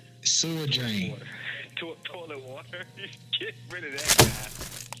 Sewer drain. Toilet water. Get rid of that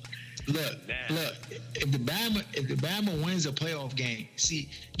guy. Look. If the Bama wins a playoff game, see,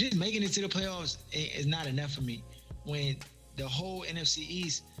 just making it to the playoffs is not enough for me. When the whole NFC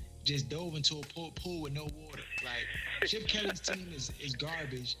East just dove into a pool with no water, like Chip Kelly's team is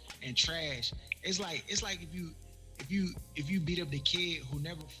garbage and trash. It's like if you beat up the kid who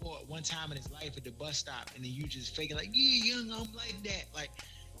never fought one time in his life at the bus stop, and then you just faking like, yeah, young, I'm like that. Like,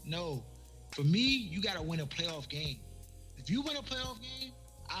 no. For me, you got to win a playoff game. If you win a playoff game,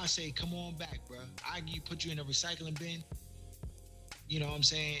 I'll say, come on back, bro. Put you in a recycling bin. You know what I'm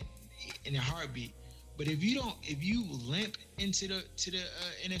saying? In a heartbeat. But if you limp into the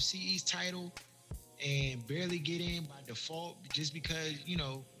NFC East title and barely get in by default just because, you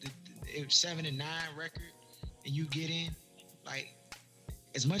know, the 7-9 record and you get in, like,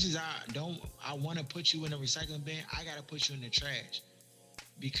 as much as I want to put you in a recycling bin, I got to put you in the trash.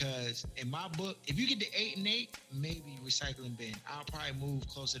 Because in my book, if you get to 8-8, maybe recycling bin. I'll probably move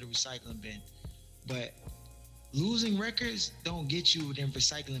closer to recycling bin. But losing records don't get you in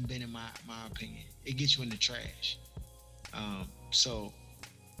recycling bin, in my opinion. It gets you in the trash. So,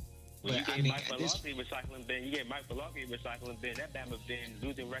 Well, but you I get mean, Mike at this, Maloney recycling bin. You get Mike Maloney recycling bin. That Bama been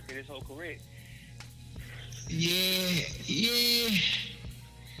losing record his whole career. yeah.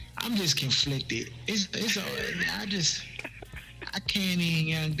 I'm just conflicted. It's all right. I can't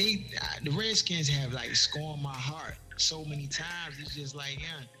even. The Redskins have like scorned my heart so many times. It's just like,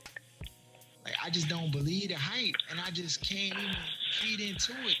 like I just don't believe the hype, and I just can't even feed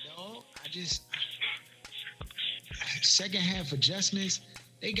into it, dog. Second half adjustments,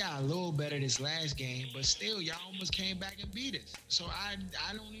 they got a little better this last game, but still, y'all almost came back and beat us. So I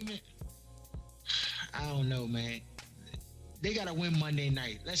don't know, man. They gotta win Monday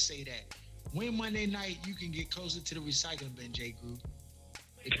night. Let's say that. Win Monday night, you can get closer to the recycling bin, J. Group.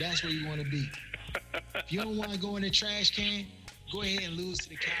 If that's where you want to be. If you don't want to go in the trash can, go ahead and lose to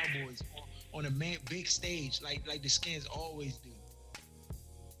the Cowboys on a big stage, like the Skins always do.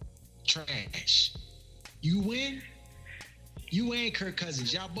 Trash. You win, Kirk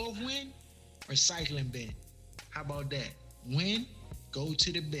Cousins. Y'all both win, recycling bin. How about that? Win, go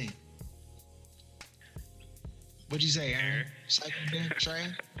to the bin. What'd you say, Aaron? Recycling bin,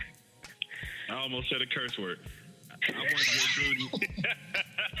 trash? I almost said a curse word. I want Jay Gruden.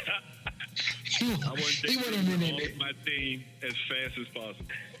 I want Jay Gruden off my team as fast as possible.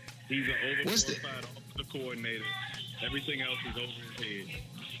 He's an overqualified offensive coordinator. Everything else is over his head.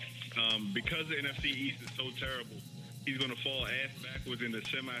 Because the NFC East is so terrible, he's going to fall ass backwards into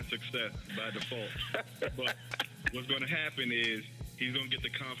semi-success by default. But what's going to happen is he's going to get the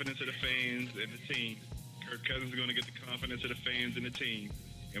confidence of the fans and the team. Kirk Cousins is going to get the confidence of the fans and the team.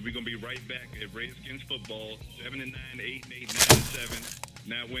 And we're going to be right back at Redskins football, 7-9, 8-8, 9-7,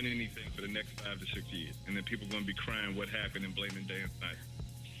 not winning anything for the next 5 to 6 years. And then people are going to be crying what happened and blaming Dan Snyder.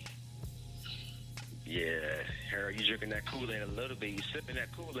 Yeah, Harold, you drinking that Kool-Aid a little bit. You sipping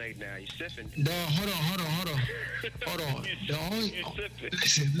that Kool-Aid now. You sipping. No, hold on.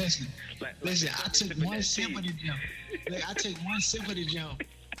 Listen. I took one sip of the jump. I took one sip of the jump.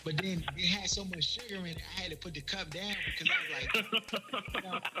 But then it had so much sugar in it, I had to put the cup down because I was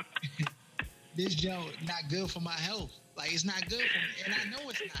like, this junk not good for my health. Like, it's not good for me. And I know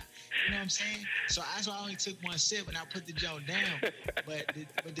it's not. You know what I'm saying? So that's why I only took one sip and I put the junk down. But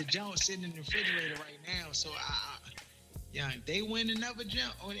the junk's sitting in the refrigerator right now. So, they win another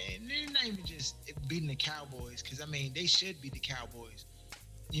jump. And they're not even just beating the Cowboys because, I mean, they should beat the Cowboys.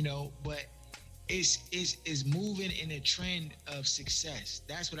 But is moving in a trend of success.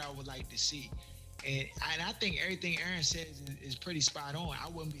 That's what I would like to see. And I think everything Aaron says is pretty spot on. I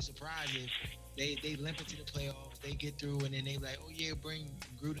wouldn't be surprised if they limp into the playoffs, they get through, and then they like, oh yeah,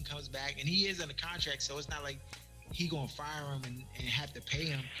 Gruden comes back. And he is under contract, so it's not like he gonna fire him and have to pay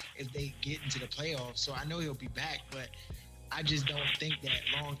him if they get into the playoffs. So I know he'll be back, but I just don't think that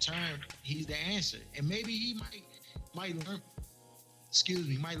long term he's the answer. And maybe he might learn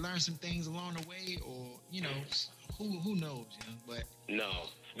might learn some things along the way, or who knows, but no,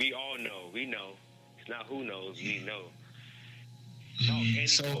 we all know. We know. It's not who knows, we know. No, Andy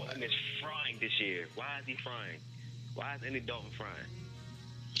Dalton is frying this year. Why is he frying? Why is Andy Dalton frying?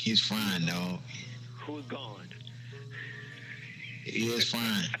 He's frying, though. Who's gone? He is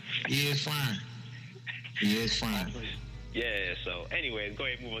frying. Yeah, so anyways, go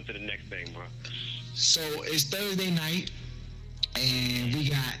ahead and move on to the next thing, bro. So it's Thursday night. And we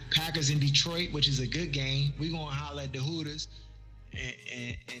got Packers in Detroit, which is a good game. We're going to holler at the Hooters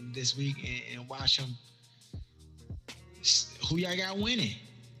and this week and watch them. Who y'all got winning?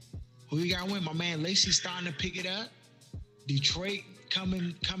 My man Lacey's starting to pick it up. Detroit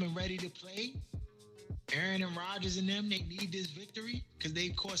coming ready to play. Aaron and Rodgers and them, they need this victory because they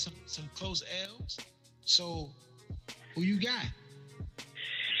caught some close L's. So, who you got?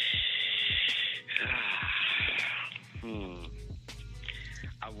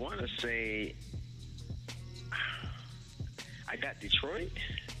 I want to say I got Detroit.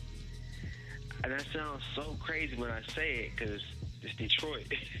 And that sounds so crazy when I say it because it's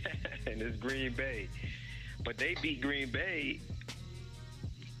Detroit and it's Green Bay. But they beat Green Bay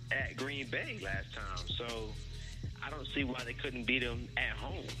at Green Bay last time. So I don't see why they couldn't beat them at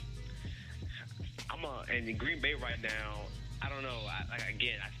home. And in Green Bay right now, I don't know. I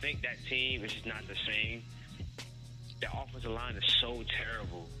think that team is just not the same. The offensive line is so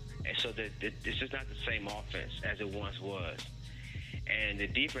terrible. And so it's just not the same offense as it once was. And the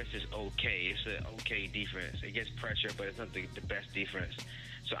defense is okay. It's an okay defense. It gets pressure, but it's not the best defense.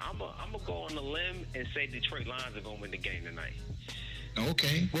 So I'm gonna go on the limb and say Detroit Lions are going to win the game tonight.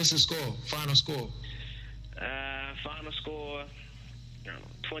 Okay. What's the score? Final score? Final score,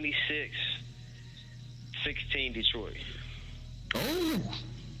 26-17. 16 Detroit. Oh.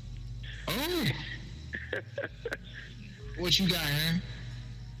 What you got, Aaron?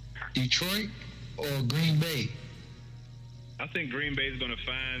 Detroit or Green Bay? I think Green Bay is going to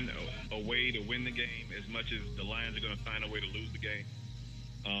find a way to win the game as much as the Lions are going to find a way to lose the game.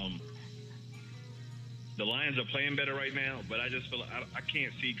 The Lions are playing better right now, but I just feel like I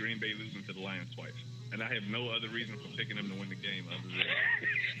can't see Green Bay losing to the Lions twice. And I have no other reason for picking them to win the game other than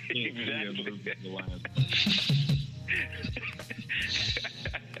Exactly. losing to the Lions.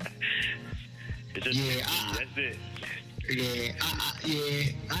 It's just, that's it.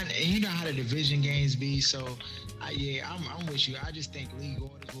 And you know how the division games be, so I'm with you. I just think league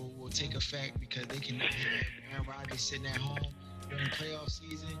orders will take effect because they cannot have Aaron Rodgers sitting at home during the playoff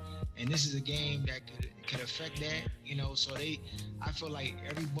season, and this is a game that could affect that. So I feel like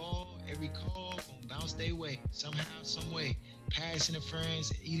every ball, every call gonna bounce their way somehow, some way. Pass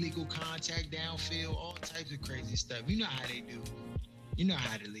interference, illegal contact downfield, all types of crazy stuff. You know how they do. You know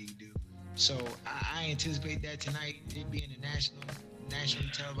how the league do. So I anticipate that tonight, it being a nationally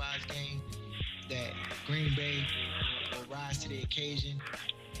televised game, that Green Bay will rise to the occasion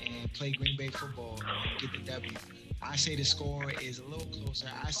and play Green Bay football and get the W. I say the score is a little closer.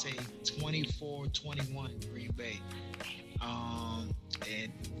 I say 24-21 Green Bay.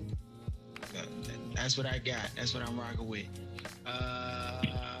 And that's what I got. That's what I'm rocking with.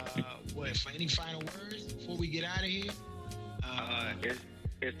 For any final words before we get out of here?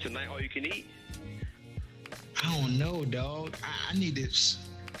 Is tonight all you can eat? I don't know, dog. I need this.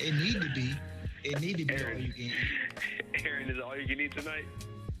 It need to be Aaron, all you can eat. Aaron, is it all you can eat tonight?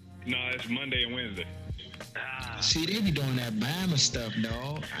 No, it's Monday and Wednesday. See, they be doing that Bama stuff,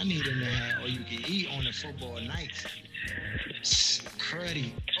 dog. I need them to have all you can eat on the football nights.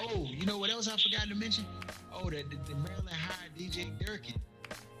 Cruddy. Oh, you know what else I forgot to mention? Oh, the Maryland hired DJ Durkin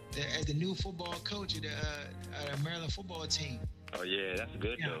as the new football coach of the Maryland football team. Oh yeah, that's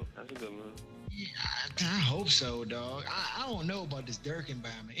good though. That's a good move. Yeah, I hope so, dog. I don't know about this Durkin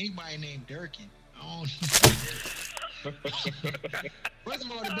Bama. Anybody named Durkin? I don't. First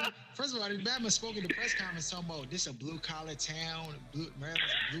of all, the Bama spoke at the press conference talking about this a blue collar town, Maryland's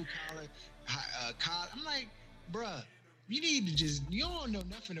a blue collar college. I'm like, bruh, you don't know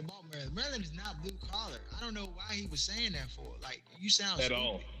nothing about Maryland. Maryland is not blue collar. I don't know why he was saying that for. Like, you sound at stupid,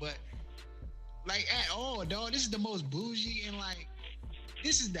 all. but like at all, dog. This is the most bougie and like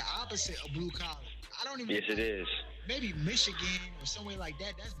this is the opposite of blue collar. I don't even. Yes, it is. Maybe Michigan or somewhere like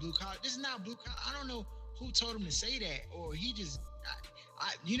that. That's blue collar. This is not blue collar. I don't know who told him to say that, or he just.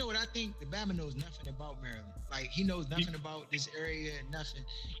 You know what I think? The Bama knows nothing about Maryland. Like, he knows nothing about this area, nothing.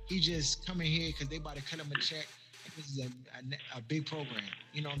 He just coming here because they about to cut him a check. This is a big program,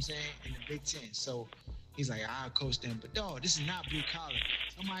 you know what I'm saying, in the Big Ten. So he's like, I'll coach them. But dog, this is not blue collar.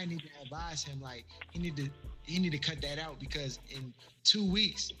 Somebody need to advise him. Like, he need to cut that out because in 2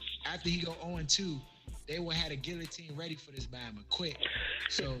 weeks after he go 0-2, they will have a guillotine ready for this Bama quick.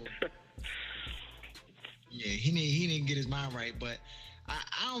 So yeah, he didn't get his mind right, but.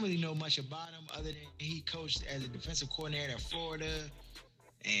 I don't really know much about him other than he coached as a defensive coordinator at Florida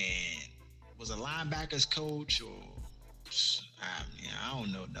and was a linebackers coach or I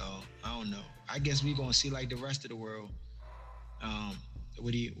don't know, dog. I don't know. I guess we're gonna see like the rest of the world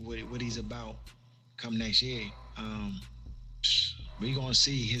what he's about come next year. We're gonna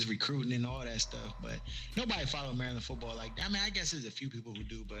see his recruiting and all that stuff, but nobody follow Maryland football like that. I mean, I guess there's a few people who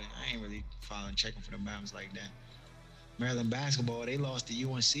do, but I ain't really checking for the Bama's like that. Maryland basketball, they lost to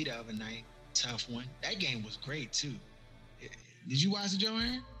UNC the other night. Tough one. That game was great, too. Did you watch it, Joe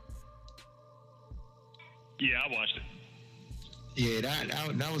Aaron? Yeah, I watched it. Yeah,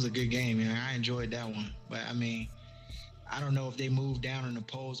 that was a good game, man. I enjoyed that one. But, I mean, I don't know if they moved down in the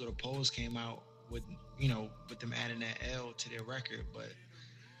polls or the polls came out with them adding that L to their record. But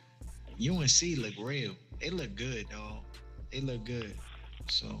UNC look real. They look good, dog. They look good.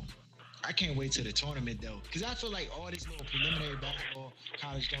 So I can't wait till the tournament though, because I feel like all these little preliminary basketball,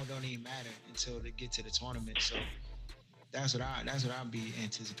 college don't even matter until they get to the tournament. So that's what I'll be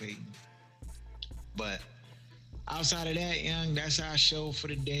anticipating. But outside of that, young, that's our show for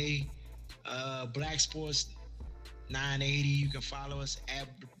the day. Black Sports 980. You can follow us at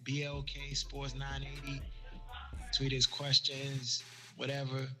BLK Sports 980. Tweet us questions,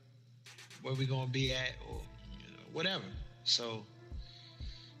 whatever, where we gonna be at, or whatever. So.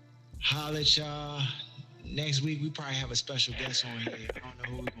 Holla at y'all. Next week, we probably have a special guest on here. I don't know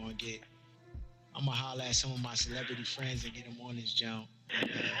who we're going to get. I'm gonna holler at some of my celebrity friends and get them on this jump.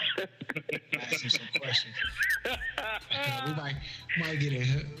 Ask them some questions. We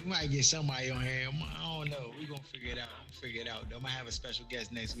might get somebody on here. I don't know. We gonna figure it out. Though. I might have a special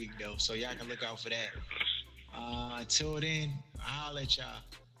guest next week though, so y'all can look out for that. Until then, I'll holler at y'all.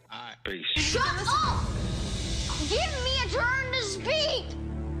 All right. Peace. Shut up! Give me a turn to speak.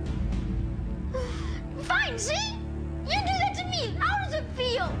 Fine, see? You do that to me. How does it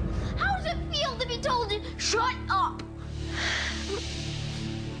feel? How does it feel to be told to shut up?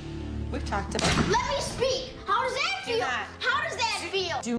 We've talked about. Let me speak. How does that feel?